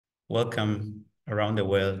Welcome around the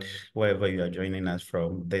world, wherever you are joining us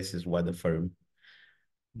from. This is Wada Forum.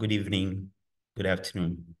 Good evening, good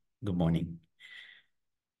afternoon, good morning.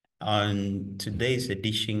 On today's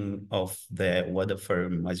edition of the Wada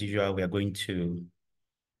Forum, as usual, we are going to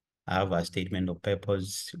have a statement of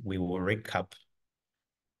purpose. We will recap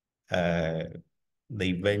the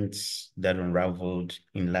events that unraveled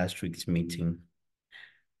in last week's meeting.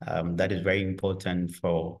 That is very important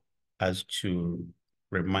for us to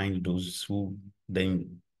remind those who didn't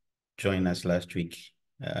join us last week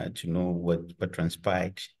to know what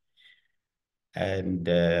transpired. And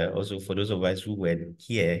also for those of us who were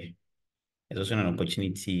here, it's also an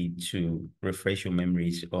opportunity to refresh your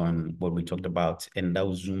memories on what we talked about, and that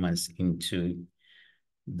will zoom us into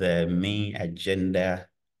the main agenda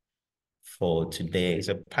for today. It's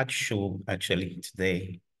a packed show actually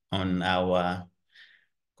today on our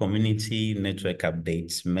community network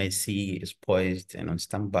updates. Mercy is poised and on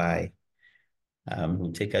standby.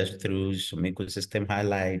 Who'll take us through some ecosystem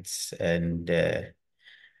highlights and as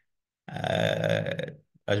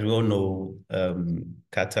we all know,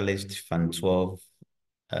 Catalyst Fund 12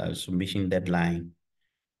 submission deadline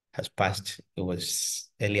has passed. It was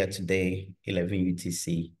earlier today, 11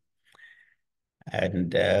 UTC.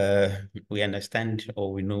 And we understand,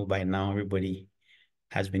 or we know by now, everybody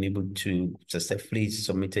has been able to successfully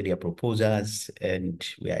submit their proposals, and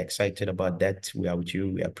we are excited about that. We are with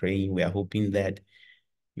you, we are praying, we are hoping that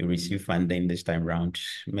you receive funding this time around.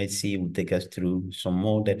 Mercy will take us through some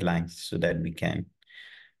more deadlines so that we can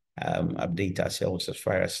update ourselves as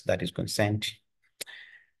far as that is concerned.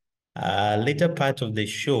 Later part of the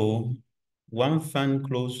show, one fund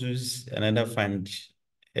closes, another fund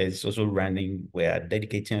is also running. We are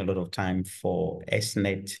dedicating a lot of time for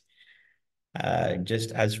SNet,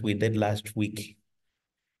 just as we did last week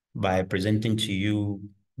by presenting to you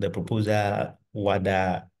the proposal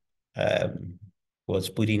Wada was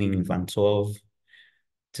putting in Fund 12.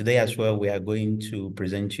 Today as well, we are going to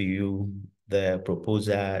present to you the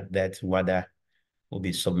proposal that Wada will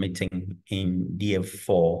be submitting in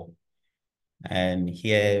DF4. And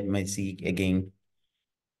here, Mercy again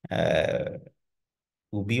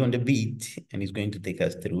will be on the beat and is going to take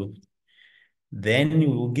us through. Then we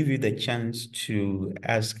will give you the chance to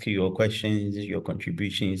ask your questions, your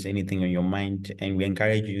contributions, anything on your mind, and we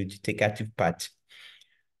encourage you to take active part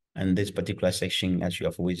in this particular section as you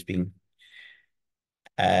have always been.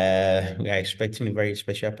 We are expecting a very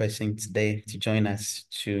special person today to join us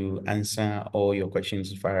to answer all your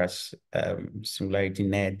questions as far as Singularity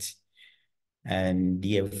Net and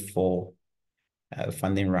DF4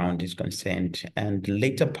 funding round is concerned. And the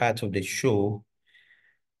later part of the show,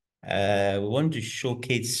 we want to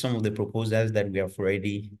showcase some of the proposals that we have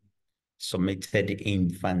already submitted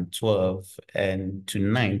in Fund 12. And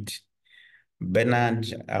tonight, Bernard,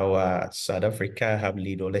 our South Africa hub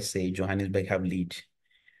lead, or let's say Johannesburg hub lead,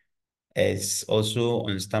 is also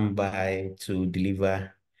on standby to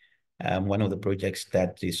deliver one of the projects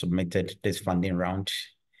that they submitted this funding round.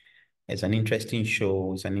 It's an interesting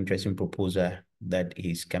show, it's an interesting proposal that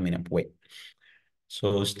is coming up with.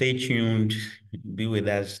 So stay tuned, be with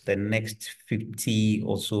us the next 50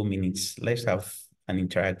 or so minutes. Let's have an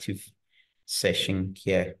interactive session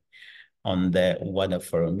here on the Wada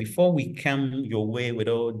Forum. Before we come your way with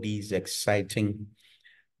all these exciting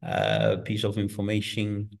piece of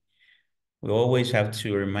information, we always have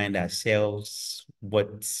to remind ourselves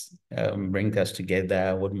what brings us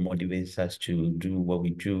together, what motivates us to do what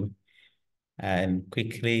we do. And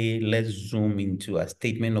quickly, let's zoom into a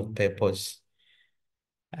statement of purpose.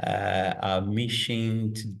 Our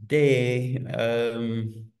mission today,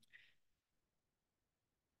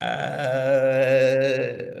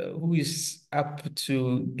 who is up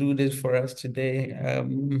to do this for us today?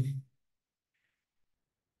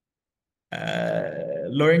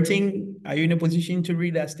 Laurentine, are you in a position to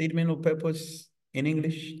read our statement of purpose in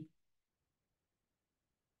English?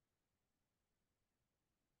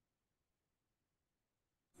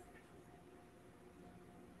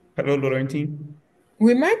 Hello, Laurentine.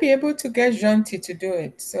 We might be able to get Jonty to do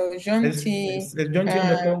it. So Jonty, Is Jonty on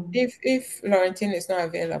the call? if Laurentine is not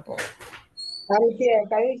available. I'm here.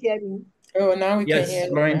 Can you hear me? Oh, now we can Yes, hear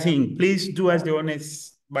you. Laurentine, please do us the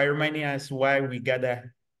honors by reminding us why we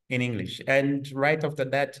gather in English. And right after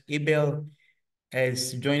that, Abel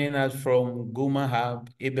is joining us from Goma Hub.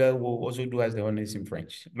 Abel will also do us the honors in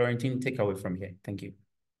French. Laurentine, take away from here. Thank you.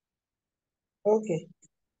 Okay.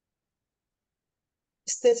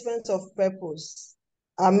 Statement of purpose.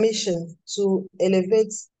 Our mission to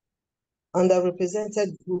elevate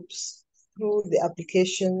underrepresented groups through the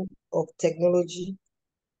application of technology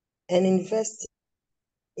and invest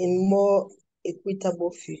in more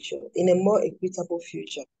equitable future, in a more equitable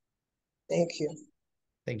future. Thank you.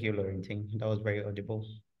 Thank you, Laurentine. That was very audible.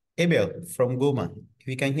 Abel from Goma, if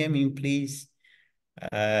you can hear me, please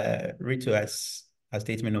read to us a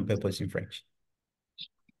statement of purpose in French.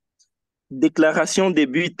 Déclaration des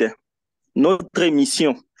buts. Notre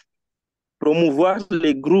mission. Promouvoir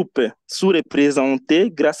les groupes sous-représentés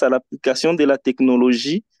grâce à l'application de la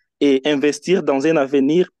technologie et investir dans un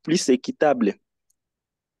avenir plus équitable.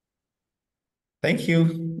 Thank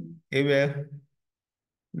you, Abel.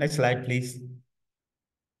 Next slide, please.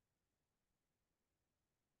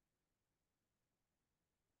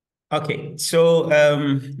 Okay, so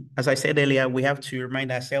as I said earlier, we have to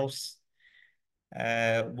remind ourselves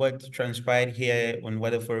what transpired here on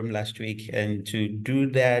Wada Forum last week. And to do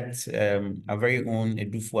that, our very own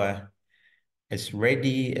Edufwa is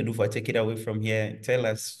ready. Edufwa, take it away from here. Tell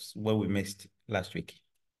us what we missed last week.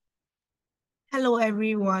 Hello,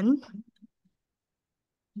 everyone.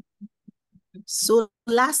 So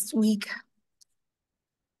last week,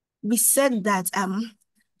 we said that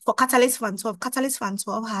for Catalyst Fund 12, Catalyst Fund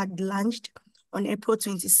 12 had launched on April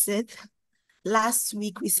 26th. Last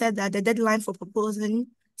week, we said that the deadline for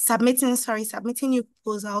submitting new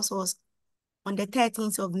proposals was on the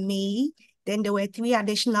 13th of May. Then there were 3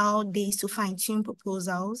 additional days to fine-tune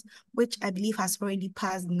proposals, which I believe has already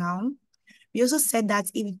passed now. We also said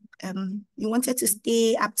that if you wanted to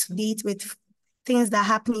stay up to date with things that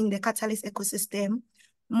happen in the Catalyst ecosystem,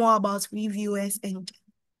 more about reviewers and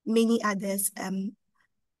many others,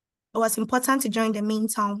 it was important to join the main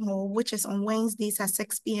town hall, which is on Wednesdays at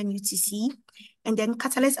 6 p.m. UTC, and then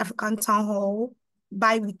Catalyst African Town Hall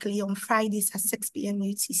bi-weekly on Fridays at 6 p.m.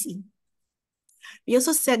 UTC. We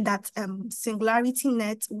also said that Singularity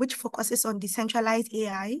Net, which focuses on decentralized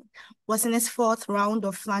AI, was in its 4th round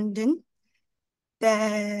of funding.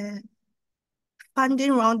 The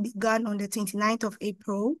funding round began on the 29th of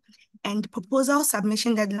April, and proposal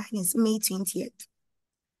submission deadline is May 20th.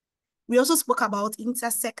 We also spoke about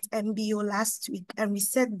Intersect MBO last week, and we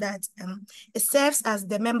said that it serves as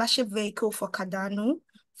the membership vehicle for Cardano,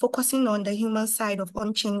 focusing on the human side of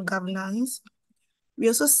on-chain governance. We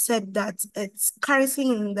also said that it's currently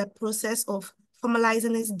in the process of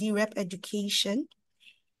formalizing its DREP education,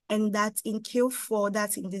 and that in Q4,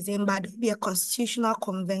 that's in December, there'll be a constitutional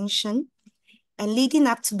convention. And leading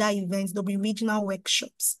up to that event, there'll be regional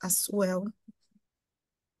workshops as well.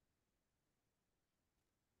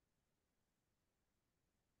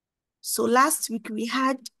 So last week, we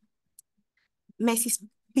had Mercy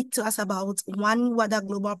speak to us about one Wada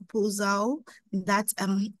Global proposal that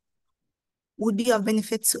would be of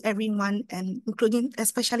benefit to everyone, including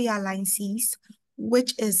especially alliances,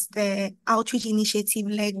 which is the outreach initiative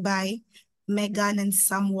led by Megan and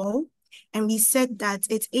Samuel. And we said that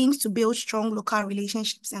it aims to build strong local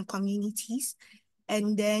relationships and communities.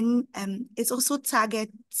 And then it also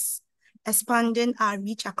targets expanding our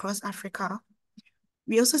reach across Africa.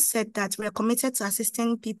 We also said that we're committed to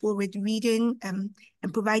assisting people with reading and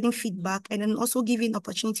providing feedback, and then also giving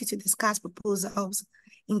opportunity to discuss proposals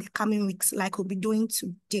in the coming weeks, like we'll be doing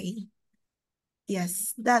today.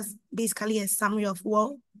 Yes, that's basically a summary of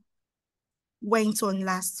what went on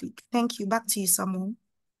last week. Thank you. Back to you, Samuel.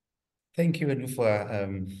 Thank you,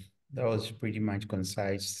 Edufwa. That was pretty much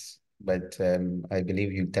concise, but I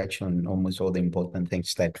believe you touched on almost all the important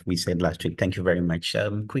things that we said last week. Thank you very much.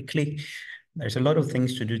 Quickly, there's a lot of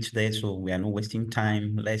things to do today, so we are not wasting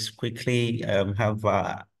time. Let's quickly have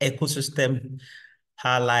our ecosystem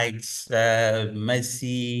highlights.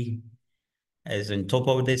 Mercy is on top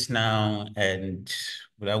of this now, and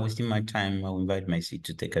without wasting my time, I'll invite Mercy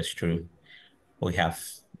to take us through what we have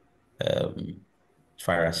as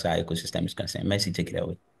far as our ecosystem is concerned. Mercy, take it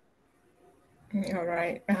away. All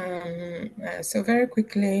right. So very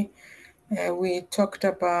quickly, we talked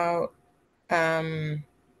about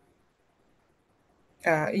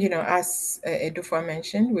as Edufwa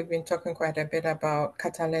mentioned, we've been talking quite a bit about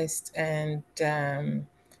Catalyst and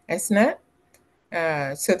SNET.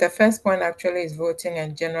 So the first point actually is voting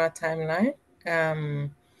and general timeline.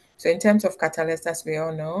 So in terms of Catalyst, as we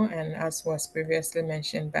all know, and as was previously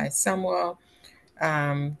mentioned by Samuel,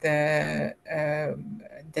 the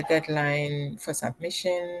deadline for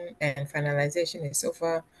submission and finalization is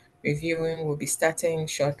over. Reviewing will be starting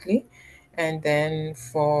shortly. And then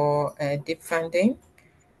for deep funding,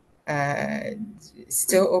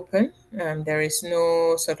 still open. There is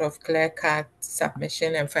no sort of clear-cut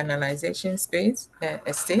submission and finalization stage.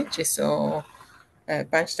 It's all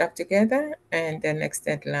bunched up together, and the next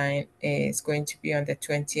deadline is going to be on the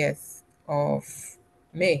 20th of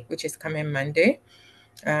May, which is coming Monday.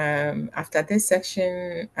 After this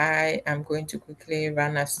section, I am going to quickly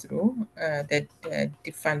run us through the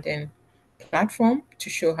funding platform to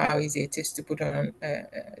show how easy it is to put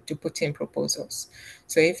in proposals.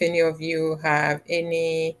 So if any of you have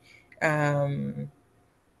any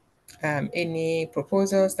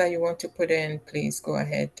proposals that you want to put in, please go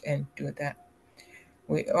ahead and do that.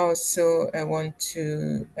 We also want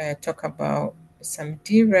to talk about some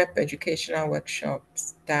DREP educational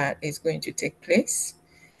workshops that is going to take place.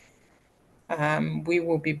 We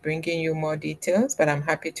will be bringing you more details, but I'm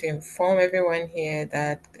happy to inform everyone here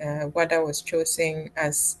that WADA was chosen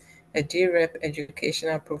as a DREP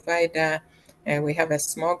educational provider. We have a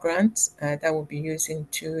small grant that we'll be using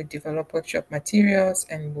to develop workshop materials,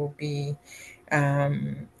 and we'll be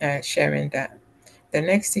sharing that. The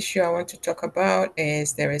next issue I want to talk about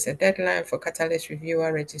is there is a deadline for Catalyst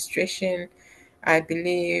Reviewer registration. I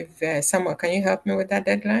believe, someone, can you help me with that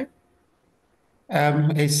deadline?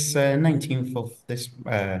 It's 19th of this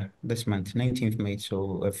month, 19th May,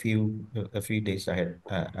 so a few days ahead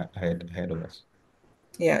of us.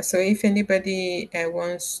 Yeah, so if anybody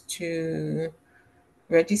wants to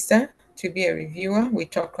register to be a reviewer, we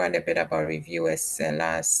talked quite a bit about reviewers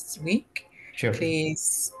last week. Sure.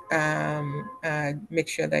 Please make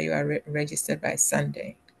sure that you are registered by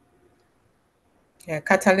Sunday.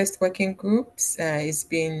 Catalyst working groups is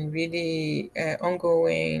been really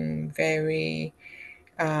ongoing, very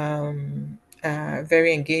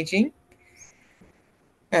engaging.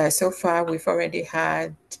 So far, we've already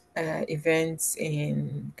had events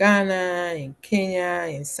in Ghana, in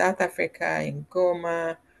Kenya, in South Africa, in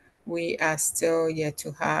Goma. We are still yet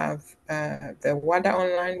to have the WADA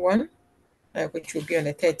online one, which will be on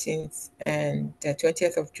the 13th and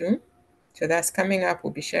 20th of June. So that's coming up.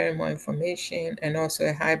 We'll be sharing more information, and also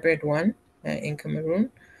a hybrid one in Cameroon,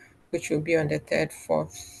 which will be on the 3rd,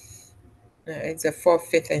 4th. It's the 4th,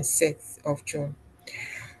 5th, and 6th of June.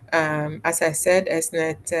 As I said,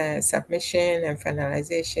 SNET submission and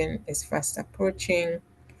finalization is fast approaching.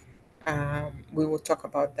 We will talk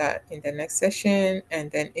about that in the next session. And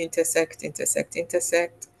then intersect.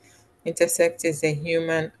 Intersect is the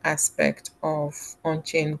human aspect of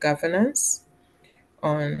on-chain governance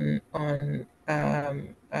in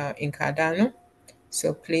Cardano.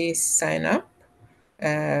 So please sign up.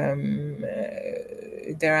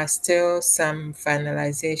 There are still some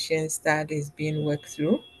finalizations that is being worked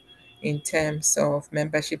through in terms of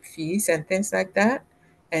membership fees and things like that.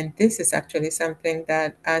 And this is actually something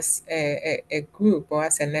that as a group or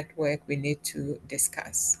as a network, we need to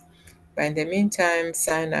discuss. But in the meantime,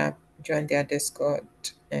 sign up, join their Discord,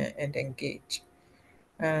 and engage.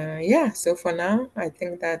 Yeah, so for now, I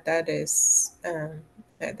think that is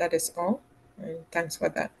all. And thanks for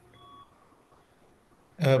that.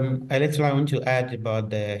 I want to add about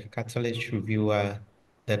the Catalyst Reviewer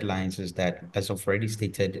deadlines is that, as I've already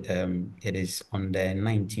stated, it is on the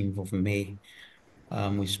 19th of May.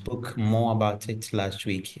 We spoke more about it last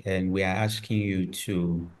week, and we are asking you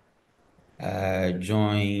to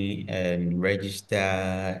join and register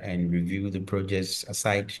and review the projects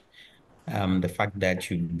aside. The fact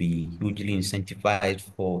that you'll be hugely incentivized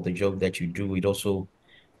for the job that you do, it also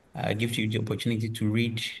gives you the opportunity to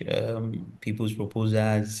read people's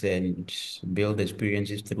proposals and build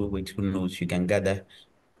experiences through it. Who knows, you can gather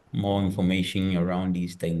more information around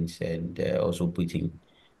these things and also putting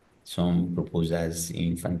some proposals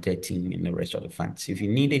in fund 13 and the rest of the funds. If you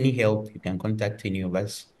need any help, you can contact any of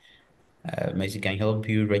us. Mercy can help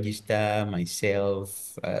you register,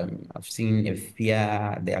 myself. I've seen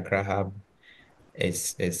Efia, the Accra Hub,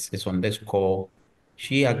 is on this call.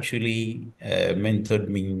 She actually mentored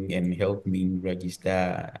me and helped me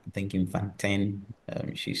register, I think in Fund 10.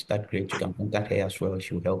 She's that great. You can contact her as well.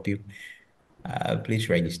 She'll help you. Please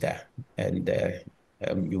register, and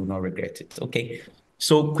you will not regret it. Okay.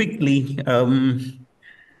 So quickly,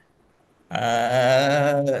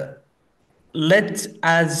 uh, let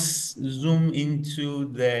us zoom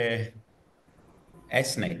into the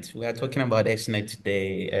SNET. We are talking about SNET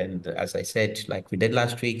today, and as I said, like we did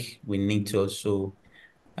last week, we need to also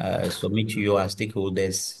submit to you as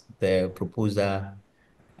stakeholders the proposal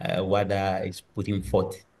WADA is putting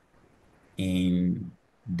forth in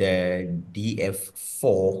the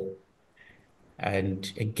DF4.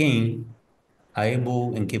 And again,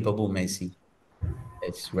 able and capable Mercy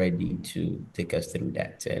is ready to take us through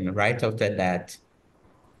that. And right after that,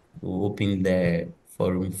 we'll open the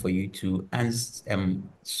forum for you to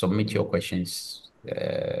submit your questions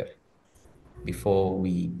before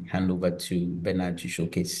we hand over to Bernard to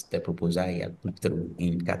showcase the proposal he had put through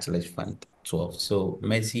in Catalyst Fund 12. So,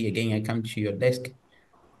 Mercy, again, I come to your desk.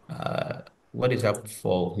 What is up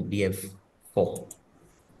for DF4?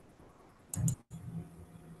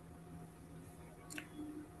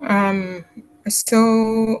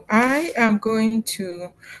 So I am going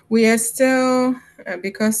to, we are still,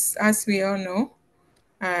 because as we all know,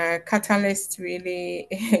 Catalyst really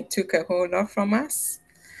took a whole lot from us.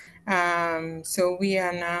 So we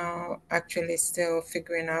are now actually still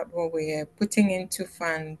figuring out what we are putting into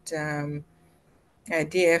Fund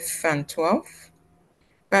DF Fund 12.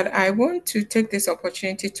 But I want to take this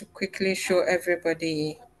opportunity to quickly show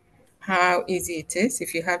everybody how easy it is.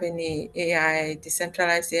 If you have any AI,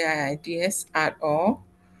 decentralized AI ideas at all,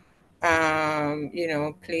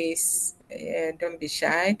 please don't be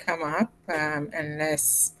shy, come up, and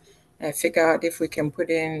let's figure out if we can put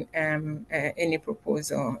in any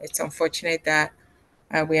proposal. It's unfortunate that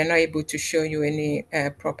we are not able to show you any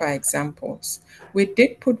proper examples. We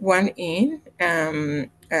did put one in during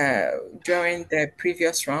the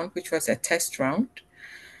previous round, which was a test round.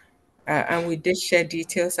 And we did share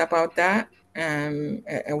details about that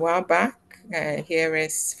a while back. Here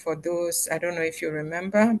is for those, I don't know if you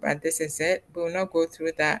remember, but this is it. We'll not go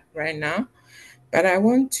through that right now. But I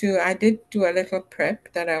did do a little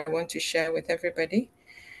prep that I want to share with everybody.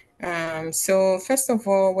 So first of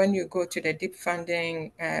all, when you go to the Deep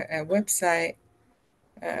Funding website,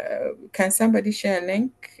 can somebody share a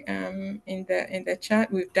link in the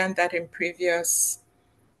chat? We've done that in previous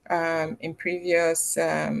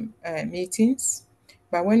meetings.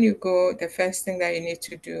 But when you go, the first thing that you need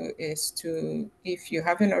to do is if you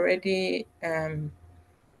haven't already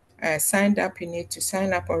signed up, you need to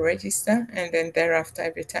sign up or register. And then thereafter,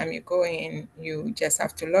 every time you go in, you just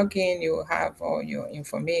have to log in. You have all your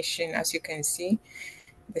information. As you can see,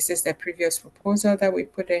 this is the previous proposal that we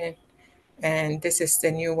put in. And this is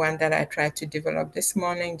the new one that I tried to develop this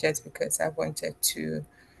morning just because I wanted to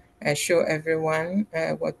show everyone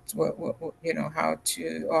what how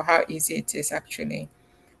easy it is actually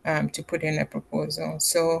to put in a proposal.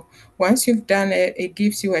 So once you've done it, it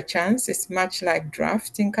gives you a chance. It's much like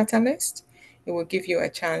draft in Catalyst. It will give you a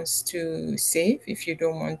chance to save if you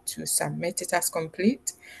don't want to submit it as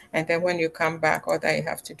complete. And then when you come back, all that you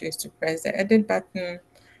have to do is to press the edit button,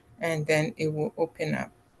 and then it will open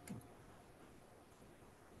up.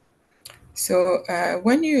 So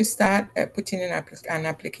when you start putting in an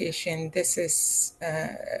application, this is,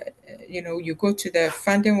 you go to the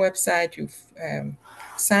funding website, you've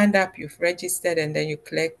signed up, you've registered, and then you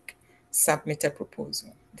click submit a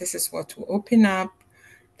proposal. This is what will open up.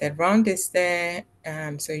 The round is there.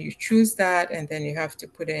 So you choose that, and then you have to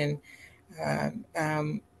put in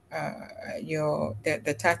the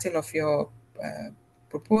title of your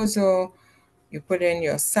proposal. You put in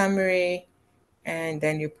your summary, and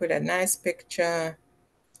then you put a nice picture,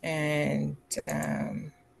 and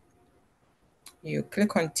you click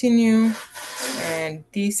continue, and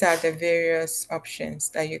these are the various options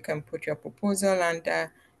that you can put your proposal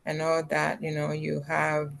under and all that. You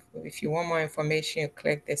have, if you want more information, you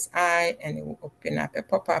click this I, and it will open up a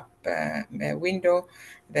pop-up window.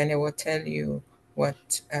 Then it will tell you where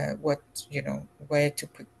to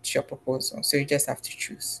put your proposal. So you just have to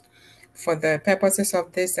choose. For the purposes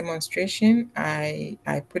of this demonstration, I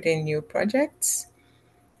put in new projects.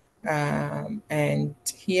 And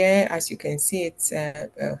here, as you can see, it's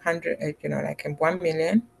 100, like 1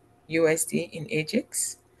 million USD in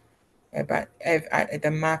AGIX. But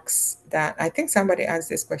the max that, I think somebody asked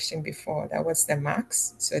this question before, that was the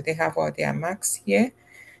max. So they have all their max here.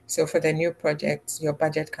 So for the new projects, your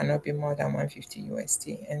budget cannot be more than 150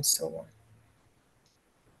 USD and so on.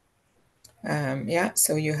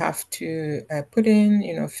 So you have to put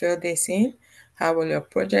in, fill this in. How will your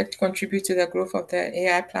project contribute to the growth of the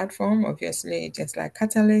AI platform? Obviously, just like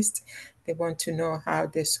Catalyst, they want to know how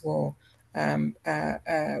this will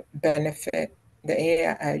benefit the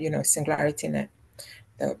AI, Singularity Net.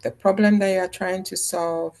 The problem that you are trying to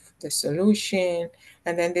solve, the solution,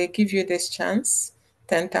 and then they give you this chance,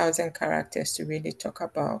 10,000 characters to really talk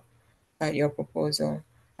about your proposal.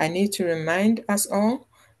 I need to remind us all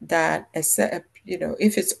that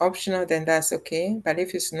if it's optional, then that's okay. But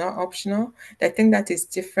if it's not optional, the thing that is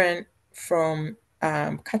different from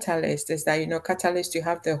Catalyst is that, Catalyst, you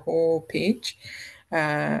have the whole page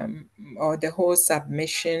or the whole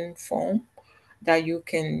submission form that you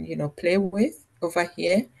can, play with. Over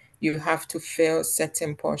here, you have to fill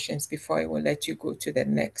certain portions before it will let you go to the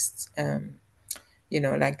next,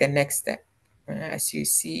 like the next step. As you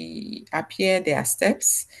see up here, there are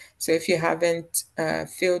steps. So if you haven't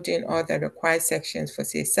filled in all the required sections for,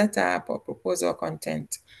 say, setup or proposal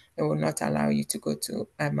content, it will not allow you to go to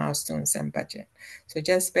milestones and budget. So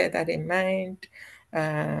just bear that in mind.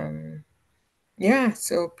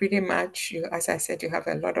 So pretty much, as I said, you have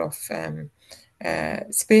a lot of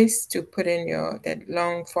space to put in the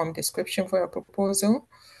long form description for your proposal.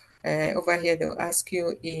 Over here, they'll ask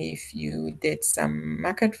you if you did some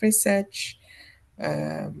market research.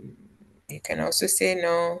 You can also say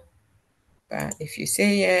no, but if you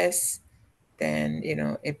say yes, then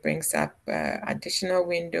it brings up additional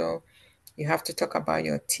window. You have to talk about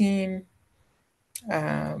your team.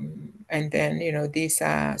 And then these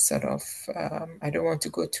are sort of I don't want to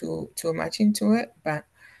go too much into it, but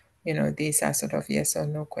these are sort of yes or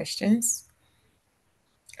no questions.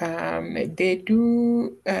 They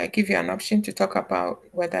do give you an option to talk about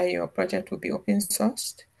whether your project will be open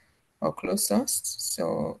sourced or closed sourced.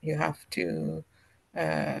 So you have to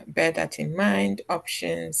bear that in mind.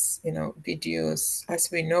 Options, videos, as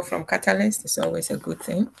we know from Catalyst, it's always a good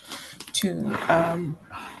thing to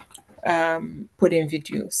put in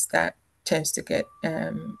videos. That tends to get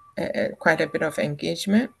quite a bit of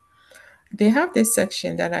engagement. They have this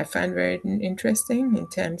section that I find very interesting in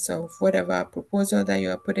terms of whatever proposal that you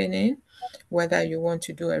are putting in, whether you want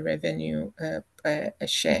to do a revenue a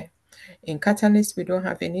share. In Catalyst, we don't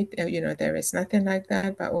have any, there is nothing like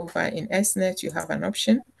that, but over in SNet, you have an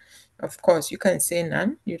option. Of course, you can say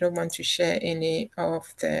none. You don't want to share any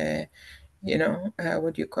of the,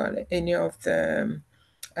 what do you call it? Any of the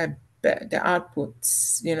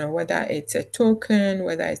outputs, whether it's a token,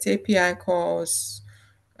 whether it's API calls,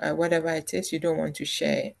 whatever it is, you don't want to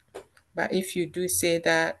share. But if you do say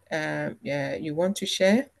that you want to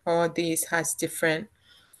share, all these has different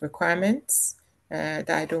requirements that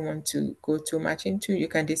I don't want to go too much into. You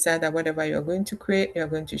can decide that whatever you're going to create, you're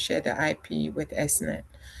going to share the IP with SNet.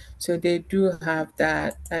 So they do have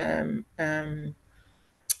that,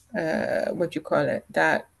 what you call it,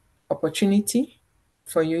 that opportunity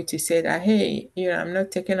for you to say that, hey, I'm not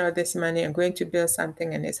taking all this money, I'm going to build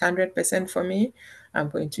something and it's 100% for me. I'm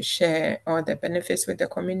going to share all the benefits with the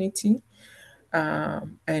community.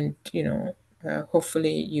 And,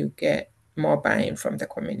 hopefully you get more buy-in from the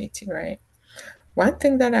community, right? One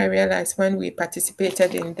thing that I realized when we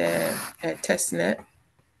participated in the testnet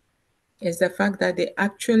is the fact that they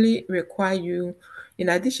actually require you, in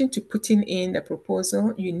addition to putting in the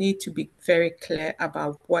proposal, you need to be very clear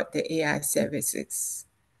about what the AI service is,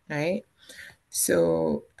 right?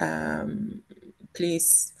 So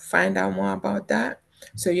please find out more about that.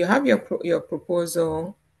 So you have your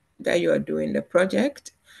proposal that you are doing the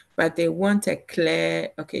project, but they want a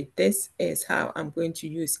clear, okay, this is how I'm going to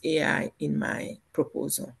use AI in my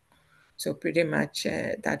proposal. So pretty much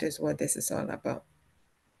that is what this is all about.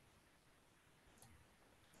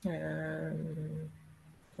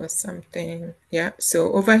 Was something, yeah.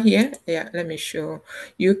 So over here, yeah, let me show.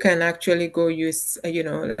 You can actually go use,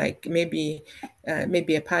 like maybe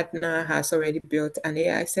a partner has already built an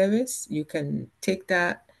AI service. You can take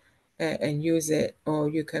that and use it, or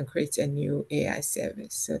you can create a new AI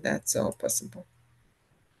service. So that's all possible.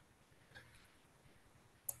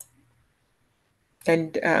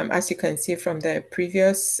 And as you can see from the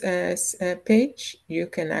previous page, you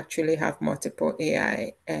can actually have multiple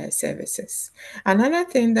AI services. Another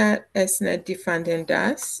thing that SNet defunding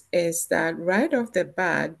does is that right off the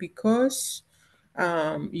bat, because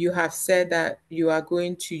you have said that you are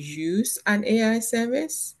going to use an AI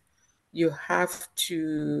service, you have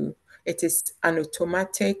to, it is an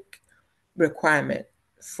automatic requirement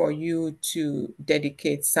for you to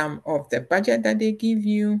dedicate some of the budget that they give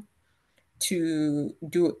you to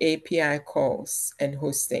do API calls and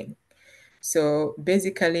hosting. So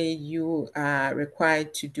basically, you are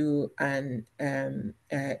required to do an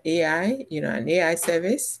AI, an AI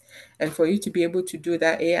service. And for you to be able to do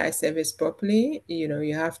that AI service properly,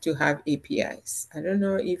 you have to have APIs. I don't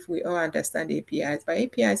know if we all understand APIs, but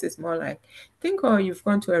APIs is more like, think, you've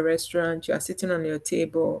gone to a restaurant, you are sitting on your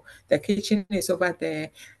table, the kitchen is over there,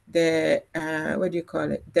 what do you call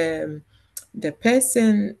it? The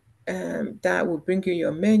person that will bring you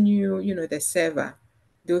your menu, the server,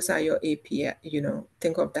 those are your API,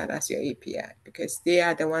 think of that as your API, because they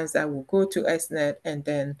are the ones that will go to SNet and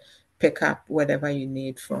then pick up whatever you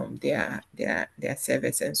need from their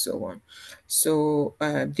service and so on. So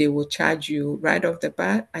they will charge you right off the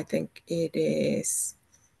bat. I think it is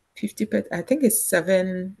 50%, I think it's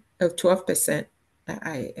 12%.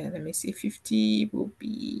 Let me see, 50 will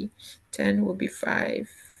be 10 will be 5.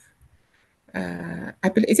 I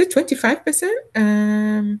believe, is it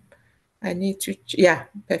 25%? I need to, yeah,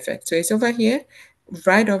 perfect. So it's over here.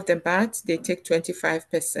 Right off the bat, they take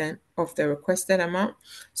 25% of the requested amount.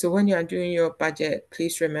 So when you are doing your budget,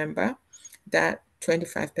 please remember that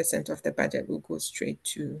 25% of the budget will go straight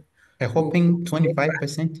to. I'm hoping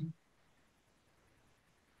 25%.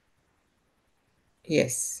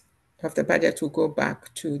 Yes. of the budget will go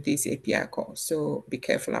back to these API calls. So be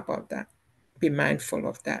careful about that. Be mindful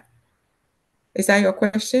of that. Is that your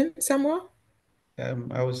question, Samuel?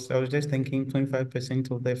 I was just thinking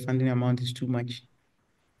 25% of the funding amount is too much.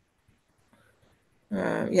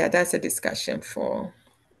 Yeah, that's a discussion for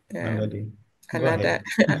Another day. Go another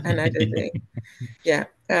ahead. another day. Yeah.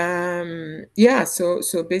 Yeah, so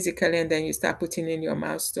basically, and then you start putting in your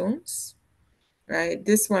milestones, right?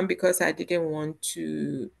 This one, because I didn't want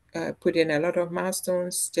to put in a lot of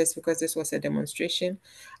milestones, just because this was a demonstration,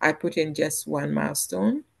 I put in just one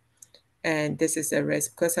milestone. And this is the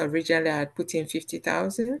rest, because originally I had put in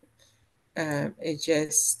 50,000. It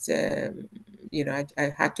just, I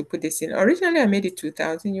had to put this in. Originally, I made it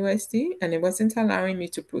 2,000 USD, and it wasn't allowing me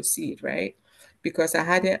to proceed, right? Because I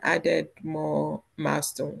hadn't added more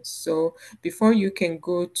milestones. So before you can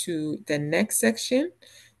go to the next section,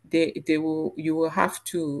 you will have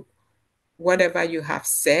to, whatever you have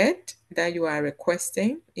said that you are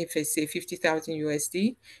requesting, if it's say 50,000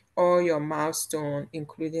 USD, or your milestone,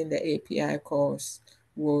 including the API calls,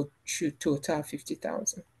 should total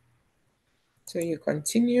 50,000. So you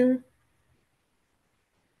continue.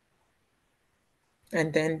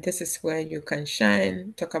 And then this is where you can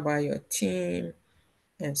shine, talk about your team,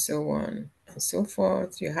 and so on and so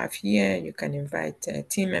forth. You have here, you can invite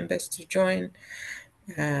team members to join.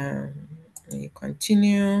 You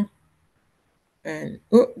continue. And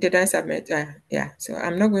oh, did I submit? Yeah, so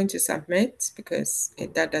I'm not going to submit because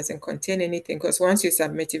that doesn't contain anything, because once you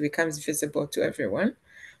submit, it becomes visible to everyone.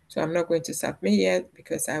 So I'm not going to submit yet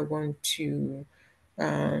because I want to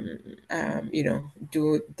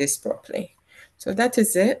do this properly. So that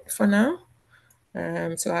is it for now.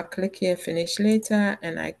 So I'll click here, finish later,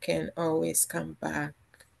 and I can always come back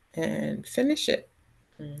and finish it.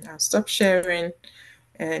 I'll stop sharing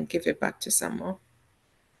and give it back to someone.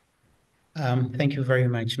 Thank you very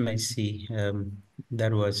much, Mercy.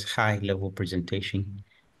 That was high-level presentation,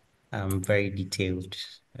 very detailed,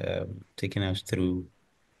 taking us through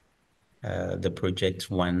the project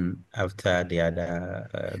one after the other,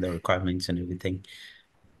 the requirements and everything.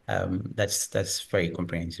 That's very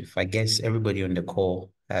comprehensive. I guess everybody on the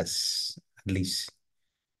call has at least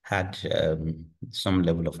had some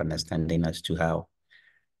level of understanding as to how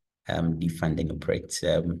the funding operates.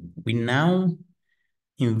 We now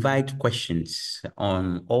invite questions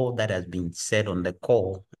on all that has been said on the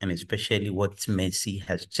call, and especially what Mercy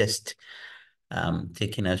has just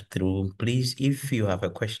taken us through. Please, if you have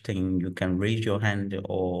a question, you can raise your hand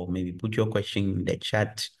or maybe put your question in the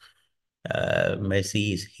chat.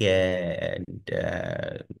 Mercy is here, and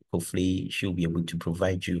hopefully she'll be able to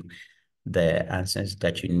provide you the answers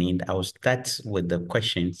that you need. I'll start with the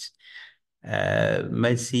questions.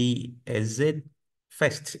 Mercy, is it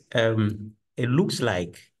first? It looks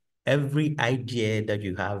like every idea that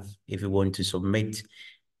you have, if you want to submit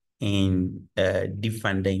in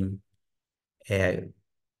defunding, AI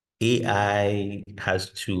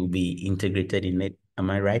has to be integrated in it.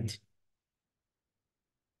 Am I right?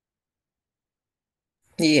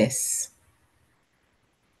 Yes.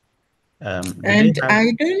 And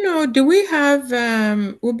I don't know, do we have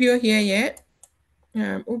Ubio here yet?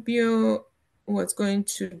 Ubio was going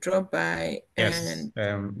to drop by. yes,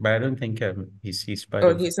 and but I don't think he's part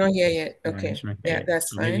oh, of. he's not here yet. Yeah, Okay, he's not yeah, here.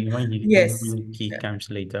 that's fine. Maybe when Yes. he comes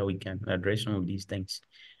later, we can address some of these things.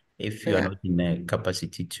 If you are Yeah. not in a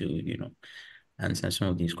capacity to, answer some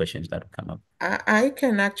of these questions that will come up. I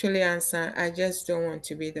can actually answer. I just don't want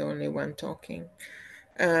to be the only one talking.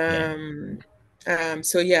 Yeah.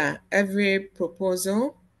 So yeah, every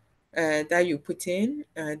proposal that you put in,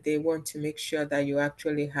 they want to make sure that you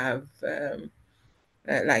actually have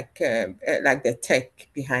like the tech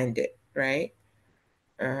behind it, right?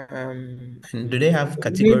 And do they have Maybe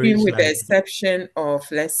categories with the like? exception of,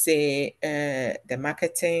 let's say, the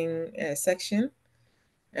marketing section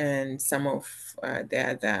and some of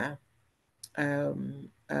the other,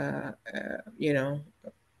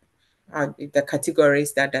 the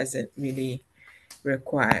categories that doesn't really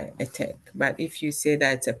require a tech. But if you say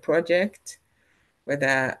that it's a project,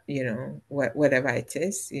 whether, whatever it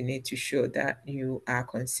is, you need to show that you are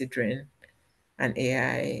considering an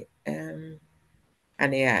AI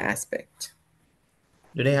aspect.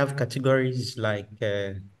 Do they have categories like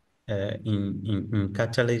in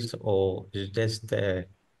Catalyst, or is just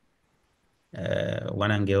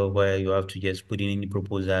one angle where you have to just put in any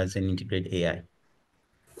proposals and integrate AI?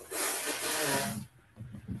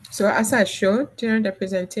 So as I showed during the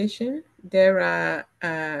presentation, there are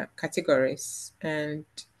categories, and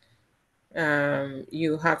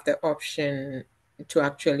you have the option to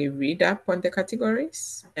actually read up on the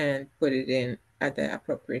categories and put it in at the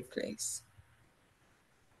appropriate place.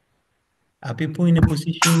 Are people in a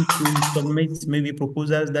position to submit maybe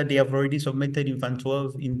proposals that they have already submitted in Fund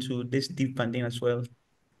 12 into this deep funding as well?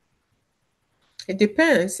 It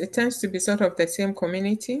depends. It tends to be sort of the same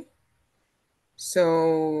community.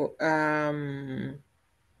 So, I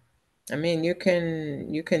mean, you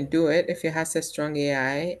can do it if it has a strong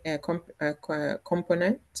AI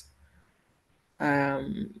component.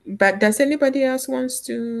 But does anybody else wants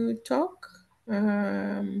to talk?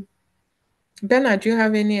 Bernard, do you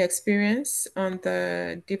have any experience on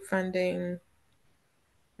the deep funding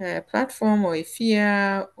platform or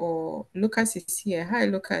IFIA, or Lucas is here? Hi,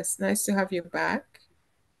 Lucas. Nice to have you back.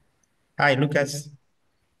 Hi, Lucas.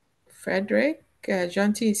 Frederick,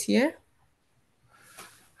 Jonty is here.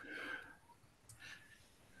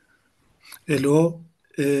 Hello,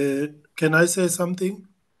 can I say something?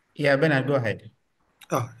 Yeah, Bernard, go ahead.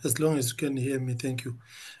 As long as you can hear me, thank you.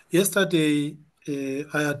 Yesterday,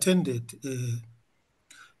 I attended,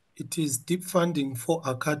 it is deep funding for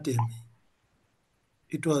academy.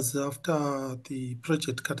 It was after the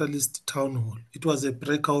Project Catalyst Town Hall. It was a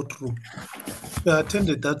breakout room. I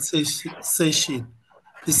attended that session.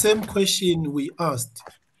 The same question we asked,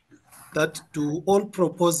 that do all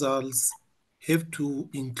proposals have to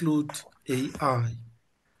include AI?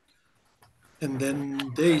 And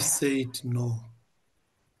then they said no.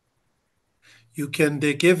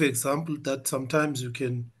 They gave example that sometimes you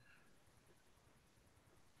can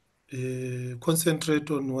concentrate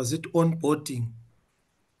on, was it onboarding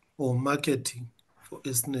or marketing for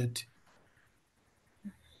SNET?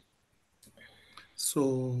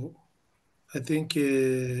 So I think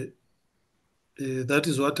that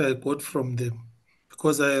is what I got from them,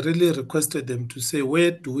 because I really requested them to say,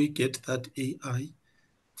 where do we get that AI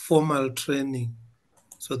formal training,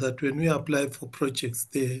 so that when we apply for projects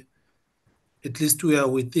there, at least we are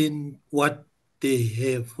within what they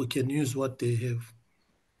have, we can use what they have.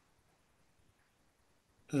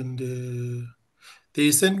 And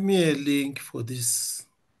they sent me a link for this,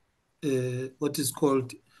 what is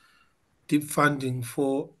called deep funding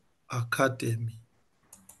for academy.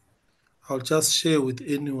 I'll just share with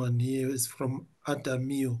anyone here. It's from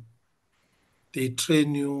Adamio. They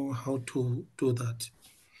train you how to do that.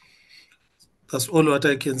 That's all what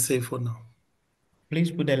I can say for now. Please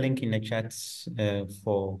put a link in the chat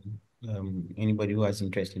for anybody who is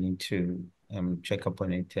interested in to check up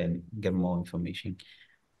on it and get more information.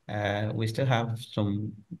 We still have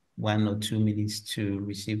some 1 or 2 minutes to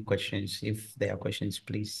receive questions. If there are questions,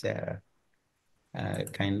 please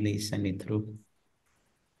kindly send it through.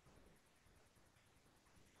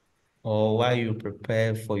 Or while you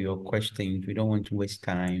prepare for your questions, we don't want to waste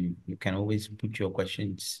time. You can always put your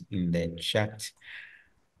questions in the chat.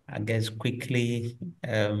 I guess quickly,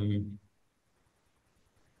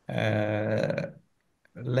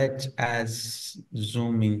 let us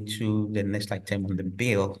zoom into the next item on the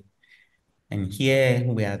bill. And here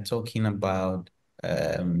we are talking about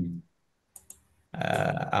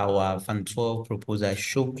our Fund 12 proposal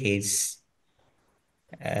showcase.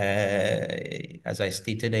 As I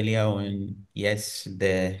stated earlier on, yes,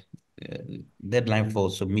 the deadline for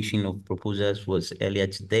submission of proposals was earlier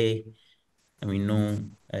today. And we know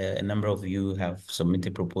a number of you have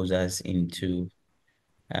submitted proposals into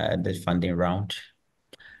the funding round.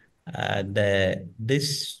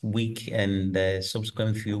 This week and the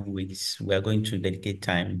subsequent few weeks, we are going to dedicate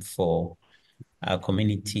time for our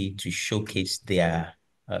community to showcase their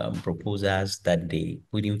proposals that they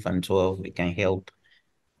put in Fund 12. We can help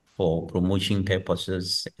for promotion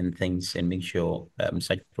purposes and things, and make sure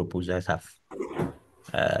such proposals have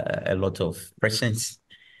a lot of presence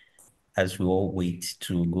as we all wait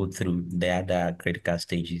to go through the other critical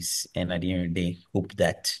stages. And at the end of the day, hope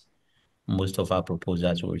that most of our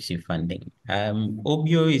proposals will receive funding.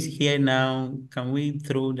 Obio is here now. Can we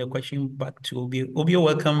throw the question back to Obio? Obio,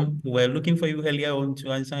 welcome. We're looking for you earlier on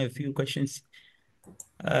to answer a few questions.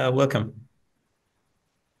 Welcome.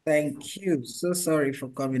 Thank you. So sorry for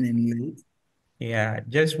coming in late. Yeah,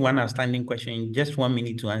 just one outstanding question, just 1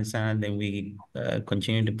 minute to answer, and then we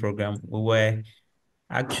continue the program. We were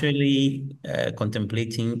actually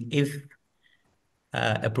contemplating if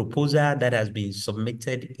a proposal that has been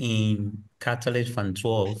submitted in Catalyst Fund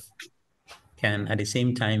 12 can at the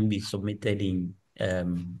same time be submitted in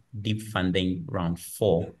deep funding round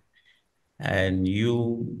 4. And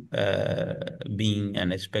you being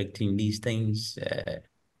an expert in these things,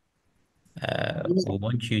 we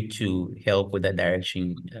want you to help with that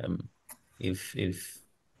direction.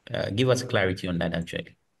 Give us clarity on that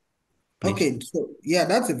actually. Please. Okay, so yeah,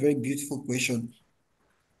 that's a very beautiful question.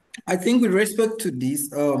 I think with respect to this,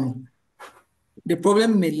 the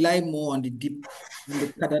problem may lie more on the deep on the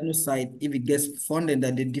Cardano side if it gets funded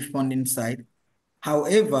than the deep funding side.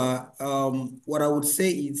 However, what I would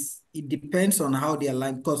say is it depends on how they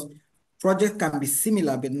align, because projects can be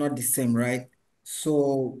similar but not the same, right?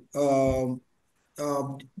 So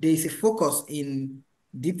there is a focus in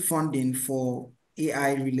deep funding for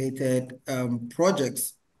AI related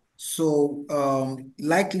projects. So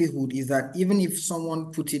likelihood is that even if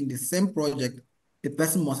someone put in the same project, the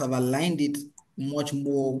person must have aligned it much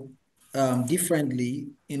more differently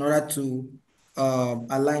in order to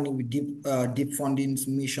align it with deep funding's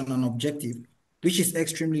mission and objective, which is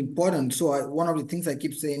extremely important. So one of the things I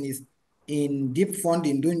keep saying is in deep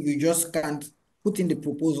funding, you just can't put in the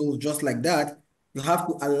proposals just like that. You have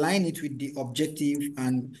to align it with the objective.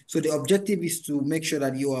 And so the objective is to make sure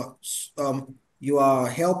that you are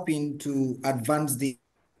helping to advance the.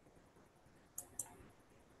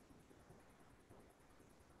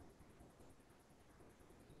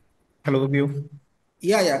 Hello, Bill.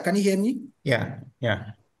 Yeah. Can you hear me? Yeah.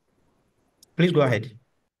 Please go ahead.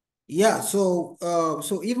 Yeah. So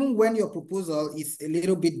even when your proposal is a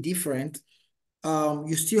little bit different,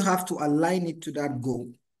 you still have to align it to that goal.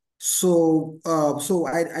 So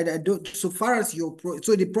I don't, so far as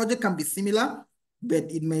so the project can be similar,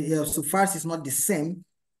 but it may, so far as it's not the same,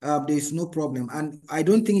 there is no problem. And I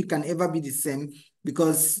don't think it can ever be the same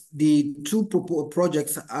because the two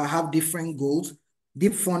projects have different goals.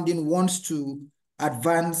 Deep funding wants to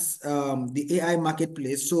advance the AI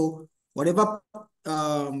marketplace. So whatever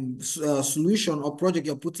solution or project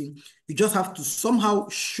you're putting, you just have to somehow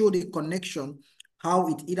show the connection, how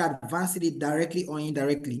it either advances it directly or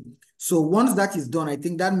indirectly. So once that is done, I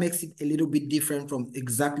think that makes it a little bit different from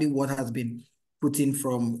exactly what has been put in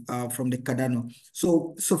from the Cardano.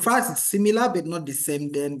 So far as it's similar but not the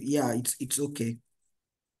same, then yeah, it's okay.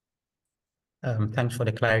 Thanks for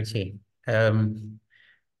the clarity.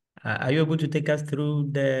 Are you able to take us through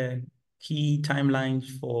the key timelines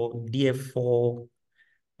for DF4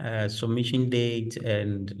 submission date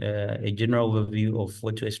and a general overview of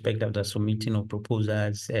what to expect after submitting of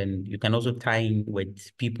proposals? And you can also tie in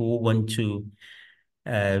with people who want to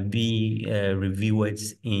be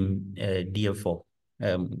reviewers in DF4.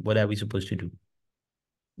 What are we supposed to do?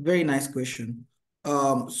 Very nice question.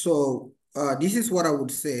 So this is what I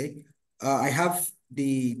would say. I have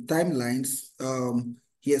the timelines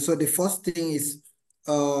here. So the first thing is,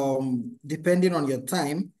 depending on your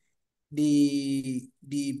time, the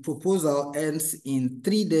proposal ends in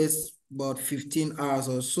 3 days, about 15 hours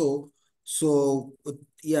or so. So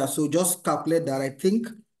yeah, so just calculate that. I think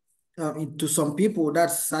to some people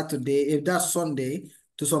that's Saturday, if that's Sunday,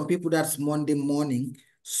 to some people that's Monday morning.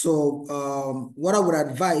 So what I would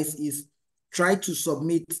advise is try to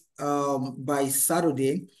submit by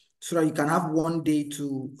Saturday so that you can have 1 day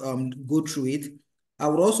to go through it. I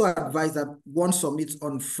would also advise that one submits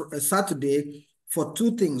on Saturday for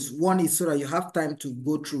two things. One is so that you have time to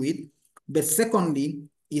go through it. But secondly,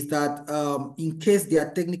 is that in case there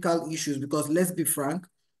are technical issues, because let's be frank,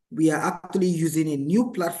 we are actually using a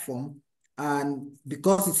new platform, and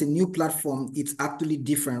because it's a new platform, it's actually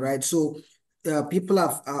different, right? So people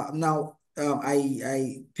have now,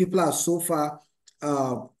 people are so far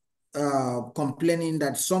complaining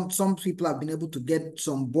that some people have been able to get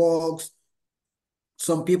some bugs.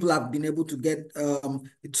 Some people have been able to get,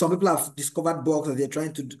 some people have discovered bugs that they're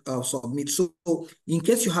trying to submit. So in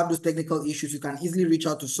case you have those technical issues, you can easily reach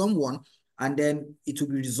out to someone and then it will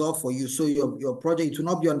be resolved for you. So your project, it will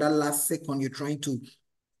not be on that last second you're trying to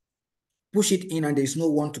push it in and there's no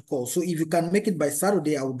one to call. So if you can make it by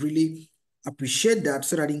Saturday, I would really appreciate that,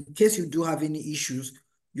 so that in case you do have any issues,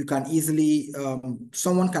 you can easily,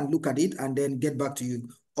 someone can look at it and then get back to you.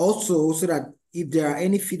 Also, so that if there are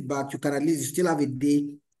any feedback, you can at least, you still have a day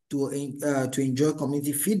to enjoy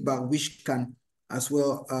community feedback, which can as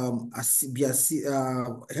well be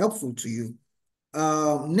helpful to you.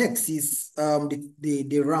 Next is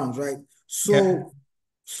the rounds, right?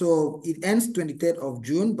 So it ends 23rd of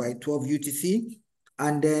June by 12 UTC,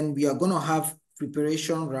 and then we are going to have a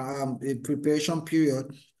preparation period,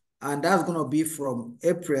 and that's going to be from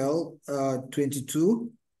April 22,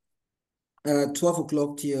 12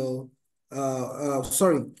 o'clock till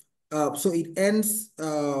sorry. So it ends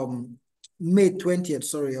May 20th.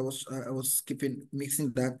 Sorry, I was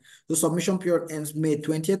mixing that. The submission period ends May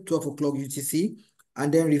 20th, 12 o'clock UTC,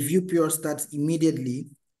 and then review period starts immediately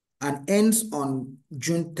and ends on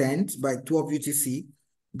June 10th by 12 UTC.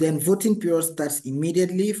 Then voting period starts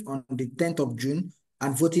immediately on the 10th of June,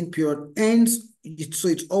 and voting period ends. So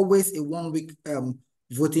it's always a 1 week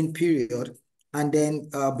voting period. And then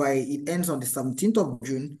it ends on the 17th of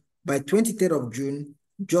June. By 23rd of June,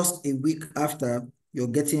 just a week after, you're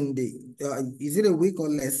getting is it a week or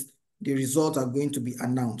less, the results are going to be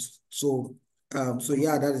announced. So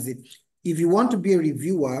yeah, that is it. If you want to be a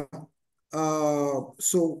reviewer, there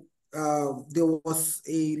was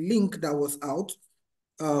a link that was out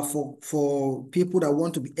for people that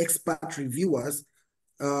want to be expert reviewers.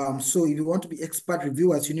 So if you want to be expert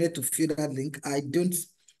reviewers, you need to fill that link.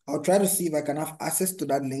 I'll try to see if I can have access to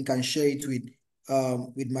that link and share it with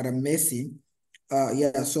Madam Messi.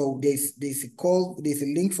 Yeah, so there's a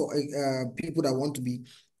link for people that want to be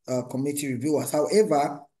committee reviewers.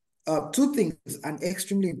 However, two things are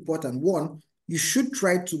extremely important. One, you should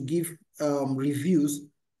try to give reviews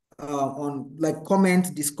on, like,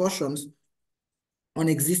 comment discussions on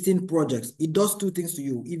existing projects. It does two things to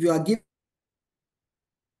you. If you are giving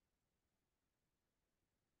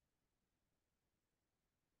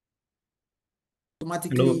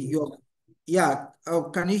automatically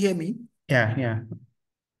can you hear me? Yeah.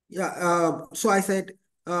 So I said,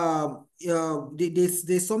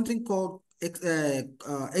 there's something called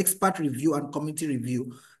expert review and committee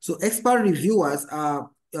review. So expert reviewers are,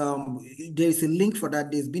 there's a link for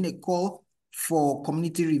that. There's been a call for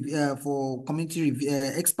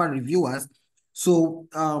expert reviewers. So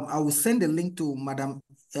I will send a link to Madam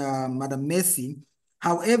Messi.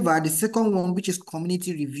 However, the second one, which is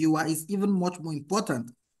community reviewer, is even much more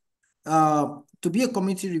important. To be a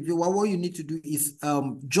community reviewer, what you need to do is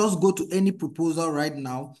just go to any proposal right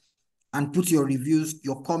now and put your reviews,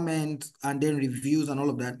 your comments, and then reviews and all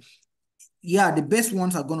of that. Yeah, the best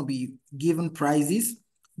ones are going to be given prizes,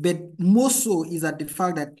 but more so is that the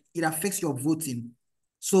fact that it affects your voting.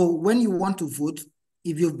 So when you want to vote,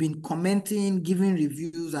 if you've been commenting, giving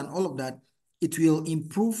reviews and all of that, it will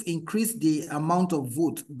increase the amount of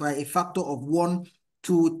vote by a factor of 1,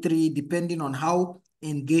 2, 3, depending on how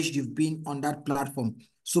engaged you've been on that platform.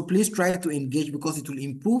 So please try to engage, because it will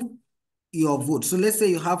improve your vote. So let's say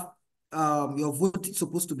you have your vote is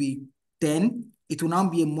supposed to be 10, it will now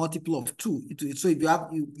be a multiple of 2. So if you have,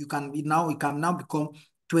 it can now become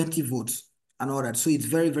 20 votes and all that. So it's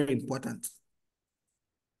very, very important.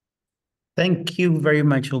 Thank you very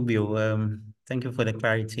much, Obio. Thank you for the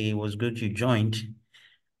clarity. It was good you joined.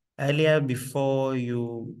 Earlier, before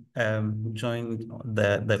you joined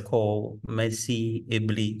the call, Mercy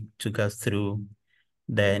ably took us through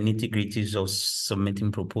the nitty-gritties of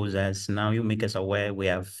submitting proposals. Now you make us aware we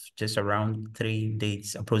have just around 3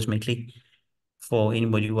 dates approximately for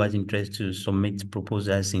anybody who has interest to submit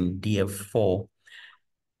proposals in DF4.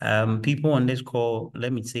 People on this call,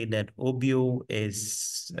 let me say that Obio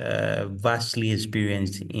is vastly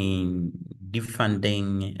experienced in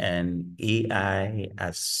defunding and AI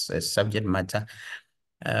as a subject matter.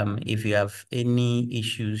 If you have any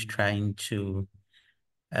issues trying to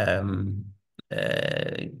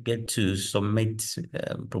get to submit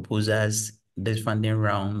proposals this funding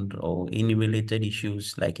round or any related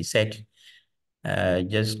issues, like you said,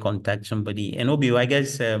 just contact somebody. And Obio, I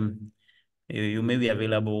guess you may be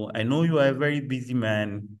available. I know you are a very busy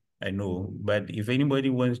man, I know, but if anybody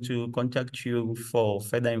wants to contact you for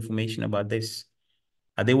further information about this,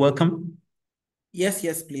 are they welcome?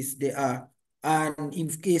 Yes, please, they are. And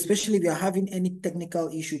especially if you're having any technical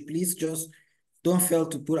issue, please just don't fail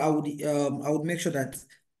to put. I would make sure that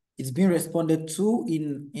it's being responded to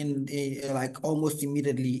in like almost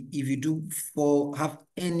immediately if you do have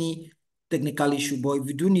any technical issue. But if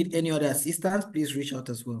you do need any other assistance, please reach out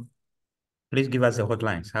as well. Please give us the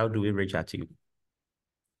hotlines. How do we reach out to you?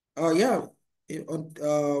 Yeah,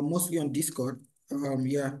 mostly on Discord.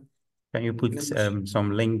 Yeah. Can you put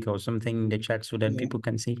some link or something in the chat so that people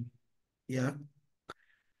can see? Yeah.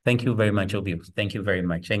 Thank you very much, Obio. Thank you very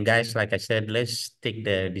much. And guys, like I said, let's take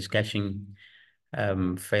the discussion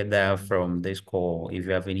further from this call. If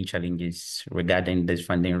you have any challenges regarding this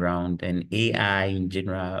funding round and AI in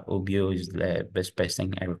general, Obio is the best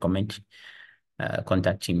person I recommend.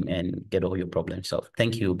 Contact him and get all your problems solved.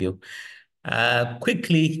 Thank you, Obio.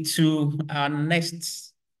 Quickly to our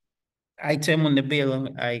next item on the bill.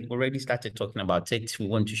 I already started talking about it. We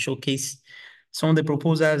want to showcase some of the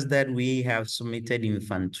proposals that we have submitted in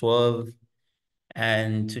Fund 12.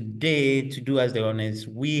 And today, to do us the honors,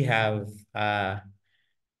 we have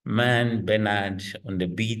man Bernard on the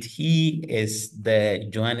beat. He is the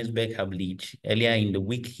Johannesburg Hub lead. Earlier in the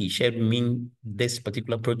week, he shared with me this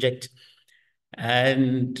particular project.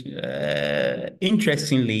 And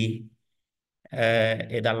interestingly,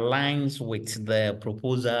 it aligns with the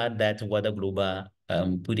proposal that Wada Global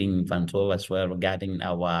put in Fund 12 as well regarding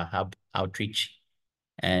our hub outreach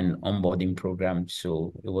and onboarding program.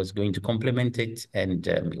 So it was going to complement it, and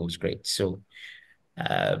it was great. So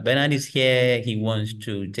Bernard is here. He wants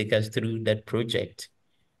to take us through that project.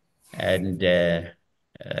 And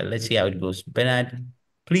Let's see how it goes. Bernard,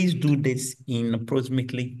 please do this in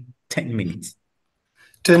approximately 10 minutes.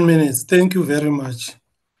 10 minutes. Thank you very much.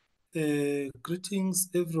 Greetings,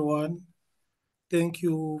 everyone. Thank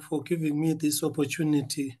you for giving me this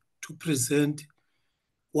opportunity to present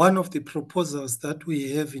one of the proposals that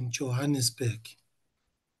we have in Johannesburg.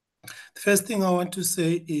 The first thing I want to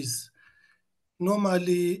say is,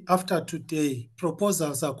 normally after today,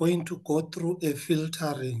 proposals are going to go through a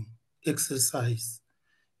filtering exercise.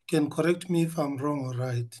 You can correct me if I'm wrong or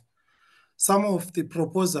right. Some of the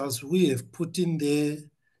proposals we have put in there,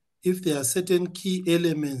 if there are certain key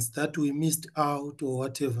elements that we missed out or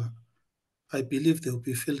whatever, I believe they'll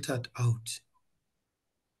be filtered out.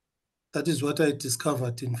 That is what I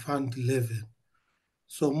discovered in Fund 11.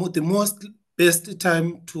 So the best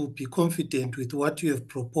time to be confident with what you have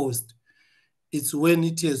proposed is when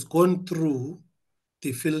it has gone through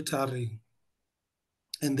the filtering.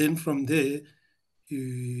 And then from there,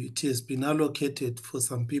 it has been allocated for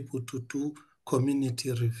some people to do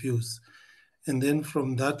community reviews. And then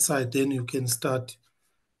from that side, then you can start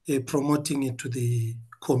promoting it to the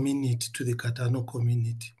community, to the Cardano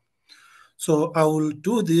community. So I will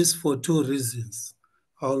do this for two reasons.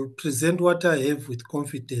 I'll present what I have with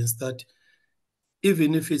confidence that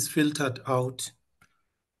even if it's filtered out,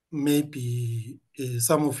 maybe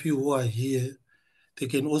some of you who are here, they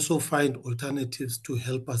can also find alternatives to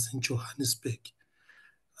help us in Johannesburg.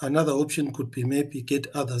 Another option could be maybe get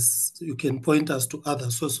others, you can point us to other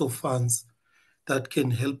source of funds that can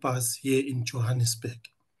help us here in Johannesburg.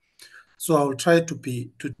 So I'll try to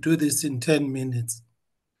do this in 10 minutes.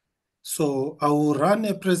 So I will run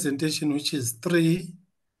a presentation which is 3.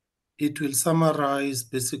 It will summarize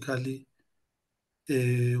basically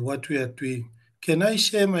what we are doing. Can I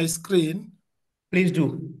share my screen? Please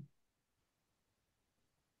do.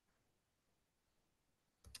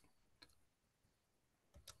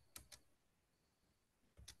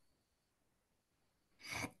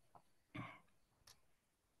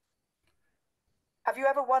 Have you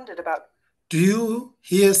ever wondered about... Do you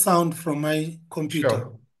hear sound from my computer?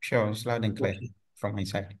 Sure, it's loud and clear Okay. from my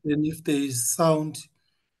side. Then if there is sound,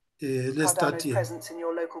 let's start Cardano's here. presence in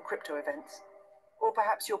your local crypto events? Or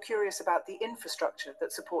perhaps you're curious about the infrastructure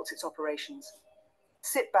that supports its operations?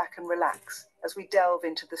 Sit back and relax as we delve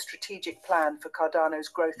into the strategic plan for Cardano's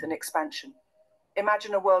growth and expansion.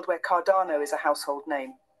 Imagine a world where Cardano is a household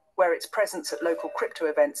name, where its presence at local crypto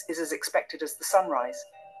events is as expected as the sunrise.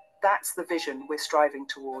 That's the vision we're striving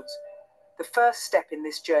towards. The first step in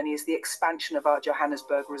this journey is the expansion of our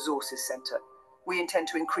Johannesburg Resources Centre. We intend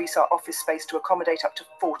to increase our office space to accommodate up to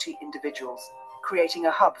 40 individuals, creating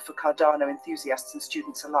a hub for Cardano enthusiasts and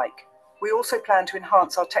students alike. We also plan to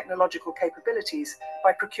enhance our technological capabilities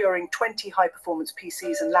by procuring 20 high-performance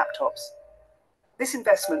PCs and laptops. This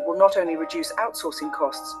investment will not only reduce outsourcing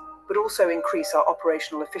costs, but also increase our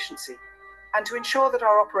operational efficiency. And to ensure that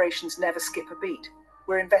our operations never skip a beat,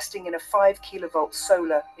 we're investing in a 5 kilovolt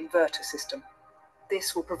solar inverter system.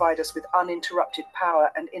 This will provide us with uninterrupted power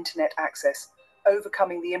and internet access,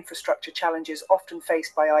 overcoming the infrastructure challenges often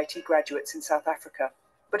faced by IT graduates in South Africa.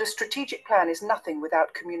 But a strategic plan is nothing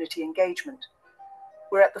without community engagement.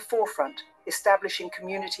 We're at the forefront, establishing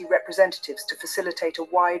community representatives to facilitate a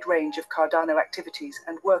wide range of Cardano activities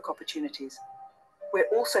and work opportunities. We're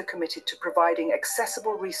also committed to providing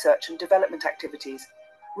accessible research and development activities,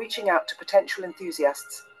 reaching out to potential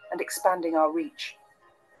enthusiasts and expanding our reach.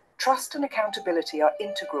 Trust and accountability are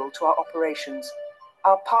integral to our operations.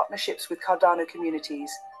 Our partnerships with Cardano communities,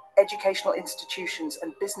 educational institutions,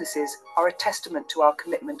 and businesses are a testament to our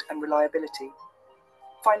commitment and reliability.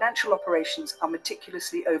 Financial operations are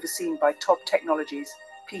meticulously overseen by Top Technologies,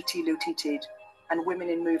 PT Lutitid, and Women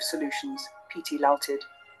in Move Solutions, PT Laltid,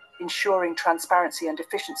 ensuring transparency and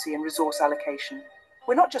efficiency in resource allocation.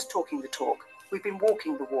 We're not just talking the talk, we've been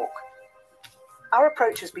walking the walk. Our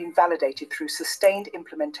approach has been validated through sustained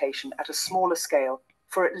implementation at a smaller scale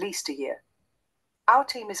for at least a year. Our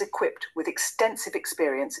team is equipped with extensive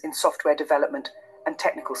experience in software development and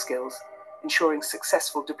technical skills, ensuring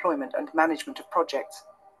successful deployment and management of projects.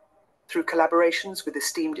 Through collaborations with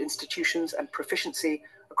esteemed institutions and proficiency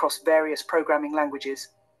across various programming languages,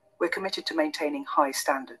 we're committed to maintaining high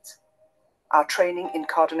standards. Our training in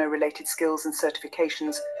Cardano-related skills and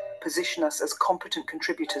certifications position us as competent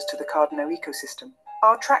contributors to the Cardano ecosystem.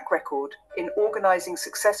 Our track record in organizing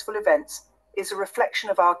successful events is a reflection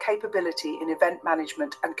of our capability in event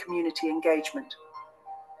management and community engagement.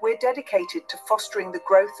 We're dedicated to fostering the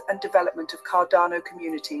growth and development of Cardano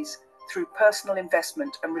communities through personal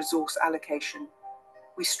investment and resource allocation.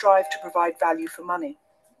 We strive to provide value for money.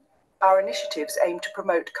 Our initiatives aim to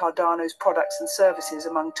promote Cardano's products and services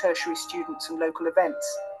among tertiary students and local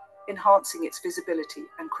events, enhancing its visibility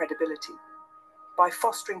and credibility. By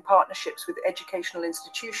fostering partnerships with educational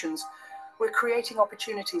institutions, we're creating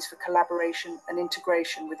opportunities for collaboration and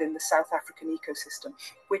integration within the South African ecosystem.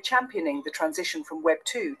 We're championing the transition from Web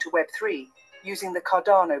 2 to Web 3 using the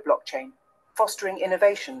Cardano blockchain, fostering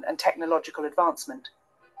innovation and technological advancement.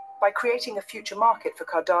 By creating a future market for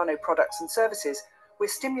Cardano products and services, we're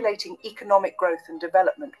stimulating economic growth and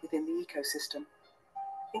development within the ecosystem.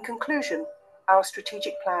 In conclusion, our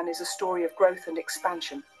strategic plan is a story of growth and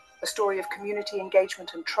expansion, a story of community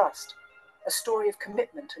engagement and trust, a story of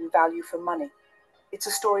commitment and value for money. It's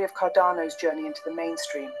a story of Cardano's journey into the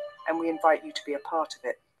mainstream, and we invite you to be a part of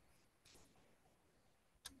it.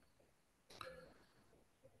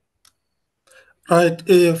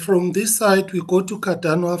 Right, from this side, we go to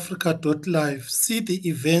cardanoafrica.live, see the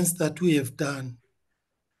events that we have done.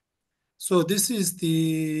 So this is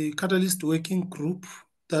the Catalyst Working Group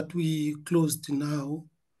that we closed now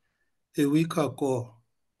a week ago.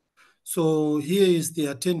 So here is the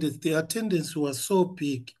attendance. The attendance was so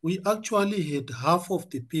big. We actually had half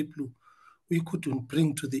of the people we couldn't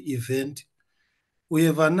bring to the event. We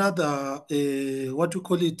have another, what we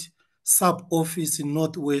call it, sub-office in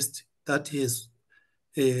Northwest that has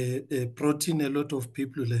brought in a lot of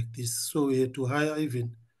people like this. So we had to hire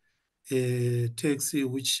even a taxi,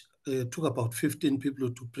 which took about 15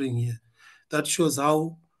 people to bring here. That shows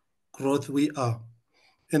how growth we are.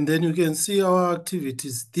 And then you can see our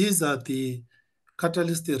activities. These are the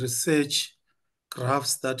Catalyst research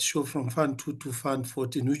graphs that show from Fund 2 to Fund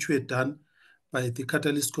 14, which were done by the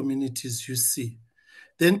Catalyst communities you see.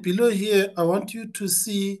 Then below here, I want you to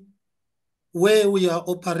see where we are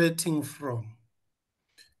operating from.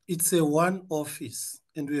 It's a one office,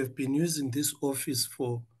 and we have been using this office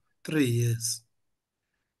for 3 years.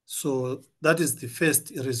 So that is the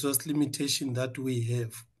first resource limitation that we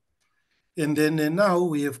have. And then now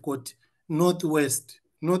we have got Northwest.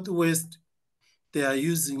 Northwest, they are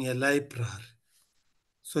using a library.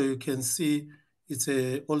 So you can see it's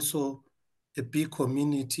also a big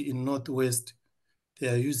community in Northwest. They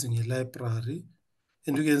are using a library.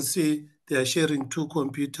 And you can see they are sharing 2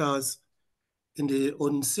 computers. And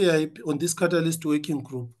on CIP, on this Catalyst Working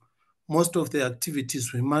Group, most of the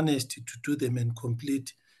activities we managed to do them and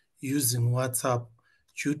complete using WhatsApp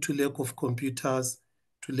due to lack of computers,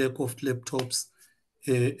 to lack of laptops,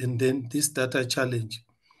 and then this data challenge.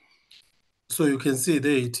 So you can see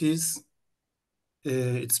there it is.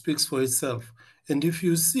 It speaks for itself. And if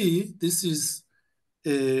you see, this is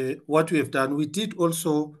what we have done. We did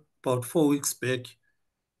also about 4 weeks back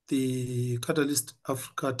the Catalyst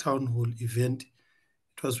Africa Town Hall event.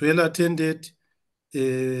 It was well attended.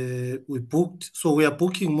 We booked, so we are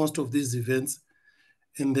booking most of these events.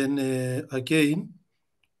 And then again,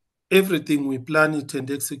 everything we plan it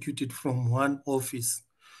and execute it from one office.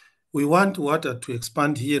 We want Wada to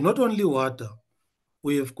expand here, not only Wada.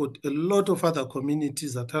 We have got a lot of other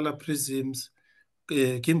communities, Atala Prisms,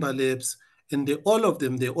 Kimber Labs, and all of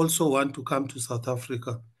them, they also want to come to South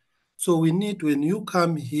Africa. So we need, when you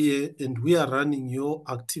come here and we are running your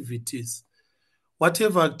activities,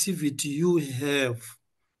 whatever activity you have,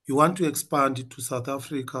 you want to expand it to South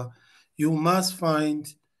Africa, you must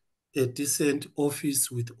find a decent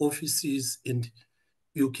office with offices and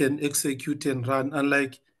you can execute and run,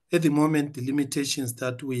 unlike at the moment, the limitations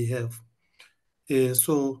that we have.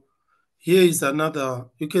 So here is another,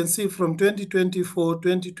 you can see from 2024,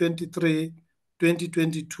 2023,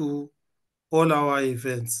 2022, all our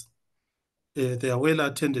events, they are well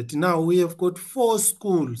attended. Now we have got 4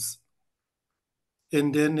 schools.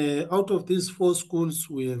 And then out of these 4 schools,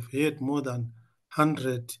 we have had more than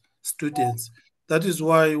 100 students. That is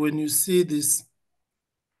why when you see this,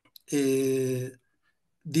 the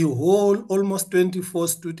whole almost 24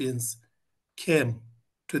 students came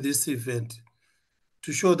to this event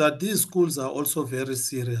to show that these schools are also very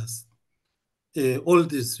serious. All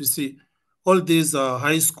this, you see, all these are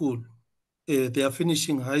high school. They are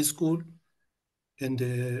finishing high school and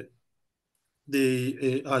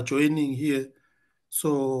they are joining here.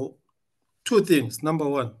 So 2 things. Number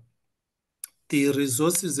 1, the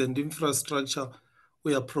resources and infrastructure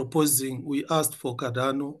we are proposing, we asked for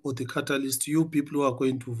Cardano or the Catalyst, you people who are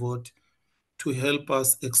going to vote, to help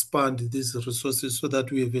us expand these resources so that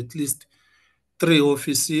we have at least 3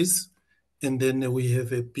 offices, and then we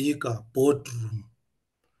have a bigger boardroom.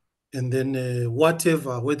 And then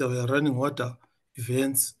whatever, whether we are running water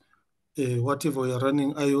events, whatever we are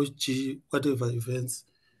running IOG, whatever events,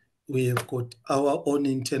 we have got our own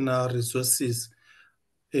internal resources.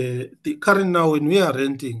 The current now, when we are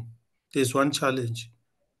renting, there's one challenge.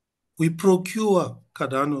 we procure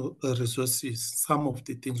Cardano resources, some of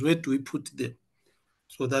the things. Where do we put them?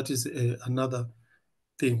 So that is another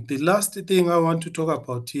thing. The last thing I want to talk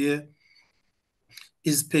about here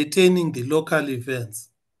is pertaining the local events.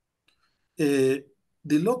 The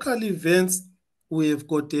local events, we have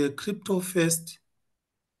got a Crypto Fest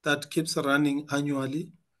that keeps running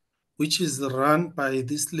annually, which is run by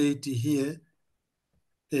this lady here.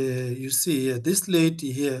 You see here, this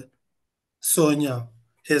lady here, Sonia,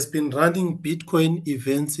 has been running Bitcoin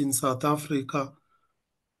events in South Africa,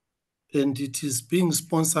 and it is being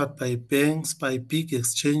sponsored by banks, by big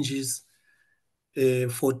exchanges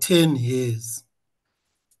for 10 years.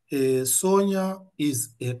 Sonia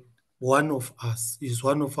is one of us, is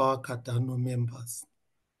one of our Cardano members.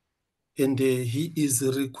 And he is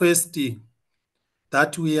requesting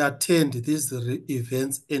that we attend these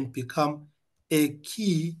events and become a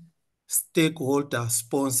key stakeholder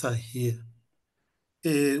sponsor here.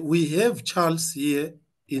 We have Charles here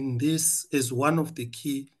in this as one of the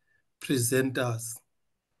key presenters.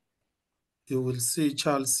 You will see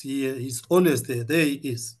Charles here. He's always there. There he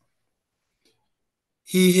is.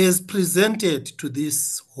 He has presented to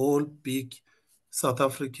this whole big South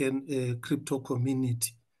African crypto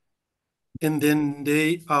community. And then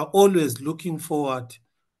they are always looking forward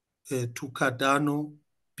to Cardano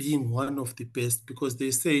being one of the best, because they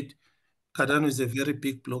said Cardano is a very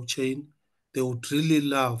big blockchain. They would really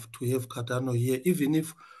love to have Cardano here, even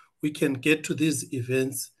if we can get to these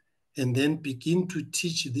events and then begin to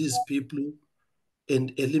teach these people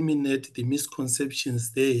and eliminate the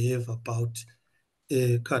misconceptions they have about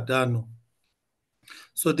Cardano.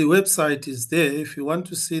 So the website is there. If you want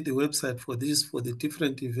to see the website for this, for the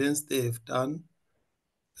different events they have done,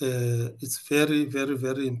 it's very, very,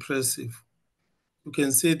 very impressive. You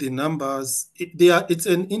can see the numbers. It's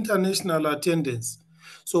an international attendance.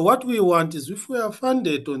 So what we want is, if we are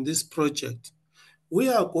funded on this project, we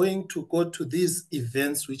are going to go to these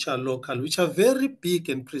events which are local, which are very big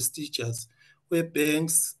and prestigious, where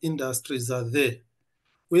banks, industries are there.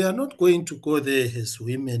 We are not going to go there as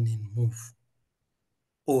Women in Move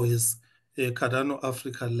or as Cardano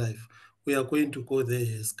Africa Life. We are going to go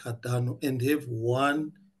there as Cardano and have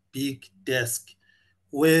one big desk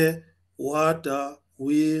where Wada,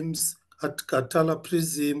 WIMS, Katala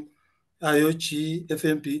Prism, IOG,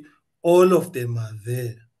 FMP, all of them are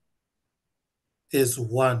there as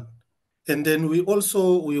one. And then we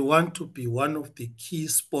want to be one of the key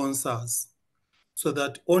sponsors, so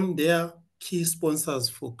that on their key sponsors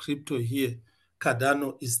for crypto here,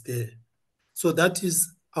 Cardano is there. So that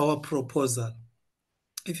is our proposal.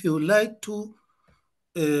 If you would like to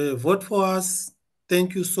vote for us,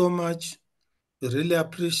 thank you so much. We really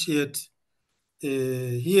appreciate.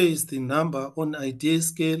 Here is the number on idea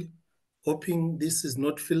scale. Hoping this is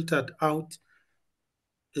not filtered out.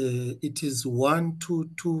 It is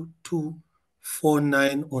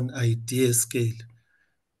 122249 on idea scale.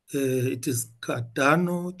 It is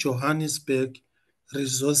Cardano Johannesburg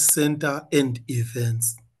Resource Center and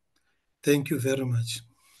Events. Thank you very much.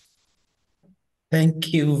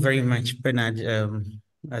 Thank you very much, Bernard.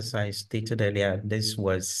 As I stated earlier, this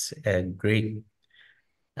was a great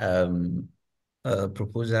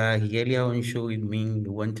proposal. He earlier on showed me he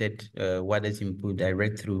wanted Wada's input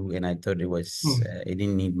direct through, and I thought it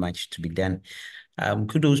didn't need much to be done.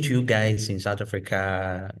 Kudos to you guys in South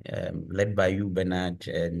Africa, led by you, Bernard,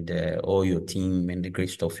 and all your team, and the great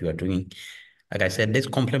stuff you are doing. Like I said, this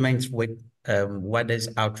complements with Wada's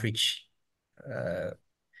outreach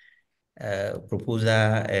proposal,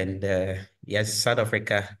 and yes, South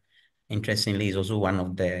Africa, interestingly, is also one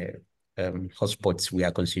of the hotspots we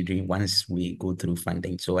are considering once we go through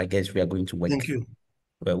funding. So I guess we are going to work. Thank you.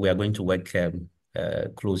 We are going to work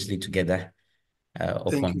closely together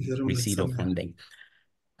upon receipt of funding.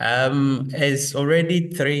 It's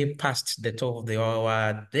already 3 past the top of the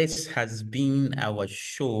hour. This has been our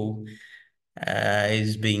show.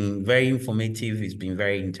 It's been very informative. It's been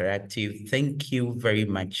very interactive. Thank you very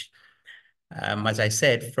much. As I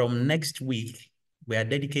said, from next week, we are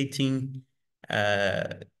dedicating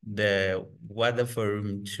the Wada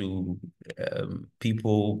Forum to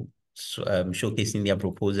people showcasing their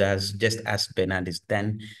proposals, just as Bernard has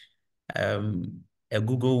done. A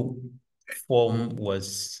Google form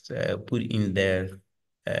was put in the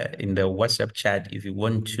WhatsApp chat. If you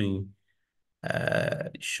want to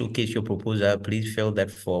showcase your proposal, please fill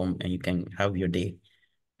that form and you can have your day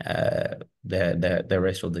the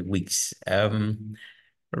rest of the weeks.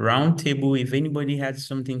 Roundtable, if anybody has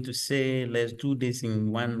something to say, let's do this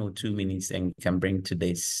in 1 or 2 minutes and we can bring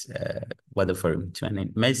today's Wada Forum to an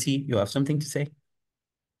end. Mercy, you have something to say?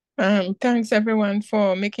 Thanks everyone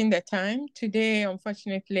for making the time. Today,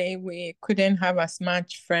 unfortunately, we couldn't have as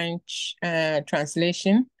much French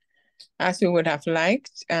translation as we would have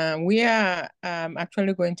liked. We are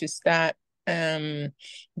actually going to start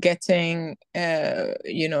getting,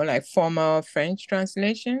 like formal French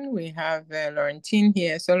translation. We have Laurentine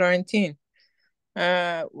here. So Laurentine,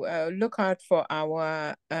 look out for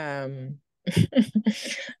our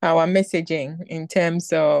our messaging in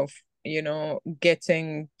terms of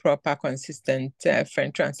getting proper consistent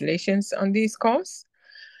French translations on these calls.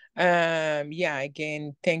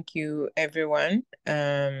 Again, thank you everyone.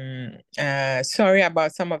 Sorry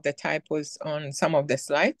about some of the typos on some of the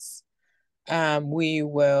slides. We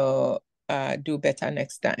will do better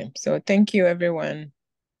next time. So thank you everyone.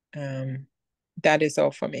 That is all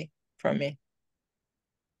from me.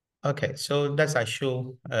 Okay, so that's our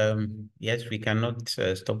show. Yes, we cannot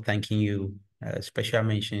stop thanking you. Special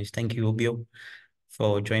mentions. Thank you, Obio,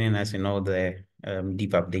 for joining us in all the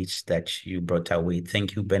deep updates that you brought our way.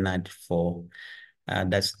 Thank you, Bernard, for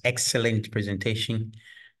that excellent presentation.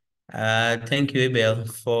 Thank you, Abel,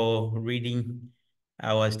 for reading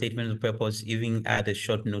our statement of purpose, even at a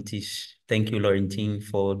short notice. Thank you, Laurentine,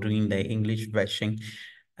 for doing the English version.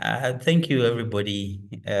 Thank you, everybody.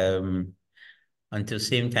 Until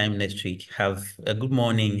same time next week, have a good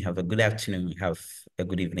morning, have a good afternoon, have a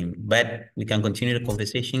good evening. But we can continue the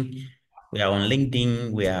conversation. We are on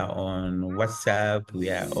LinkedIn, we are on WhatsApp, we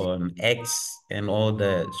are on X and all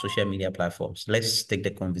the social media platforms. Let's take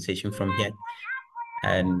the conversation from here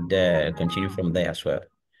and continue from there as well.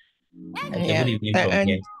 Have a good evening from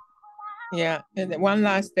here. Yeah, and one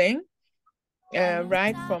last thing.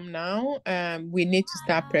 Right from now, we need to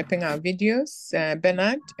start prepping our videos.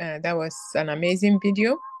 Bernard, that was an amazing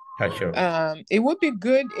video. Sure. It would be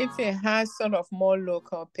good if it has sort of more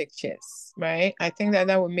local pictures, right? I think that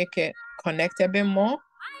would make it connect a bit more.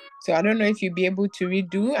 So I don't know if you'll be able to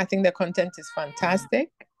redo. I think the content is fantastic.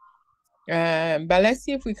 But let's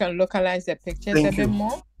see if we can localize the pictures a bit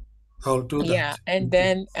more. I'll do that. Yeah, and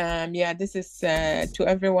then this is to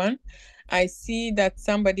everyone. I see that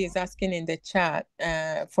somebody is asking in the chat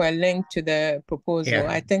for a link to the proposal.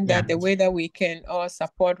 I think that the way that we can all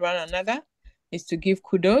support one another is to give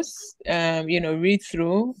kudos, read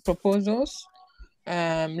through proposals.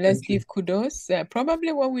 Let's give kudos.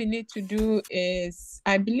 Probably what we need to do is,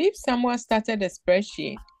 I believe someone started a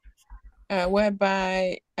spreadsheet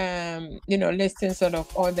whereby, listing sort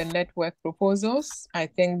of all the network proposals. I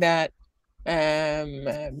think that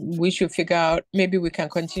we should figure out, maybe we can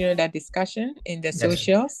continue that discussion in the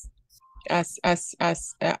socials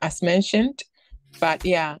as mentioned. But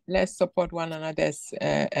yeah, let's support one another's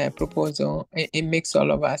proposal. It makes all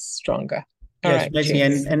of us stronger. All right, Mercy,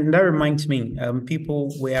 and that reminds me,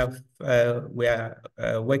 people, we are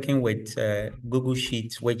working with Google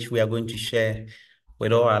Sheets, which we are going to share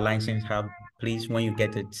with all our license hub. Please, when you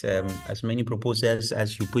get it, as many proposals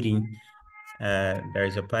as you put in, there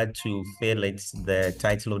is a part to fill it, the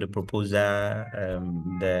title of the proposer,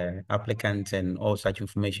 the applicant, and all such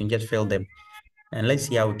information. Just fill them, and let's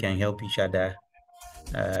see how we can help each other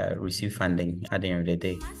receive funding at the end of the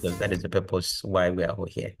day, because that is the purpose why we are all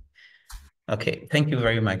here. Okay, thank you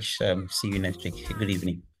very much. See you next week. Good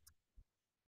evening.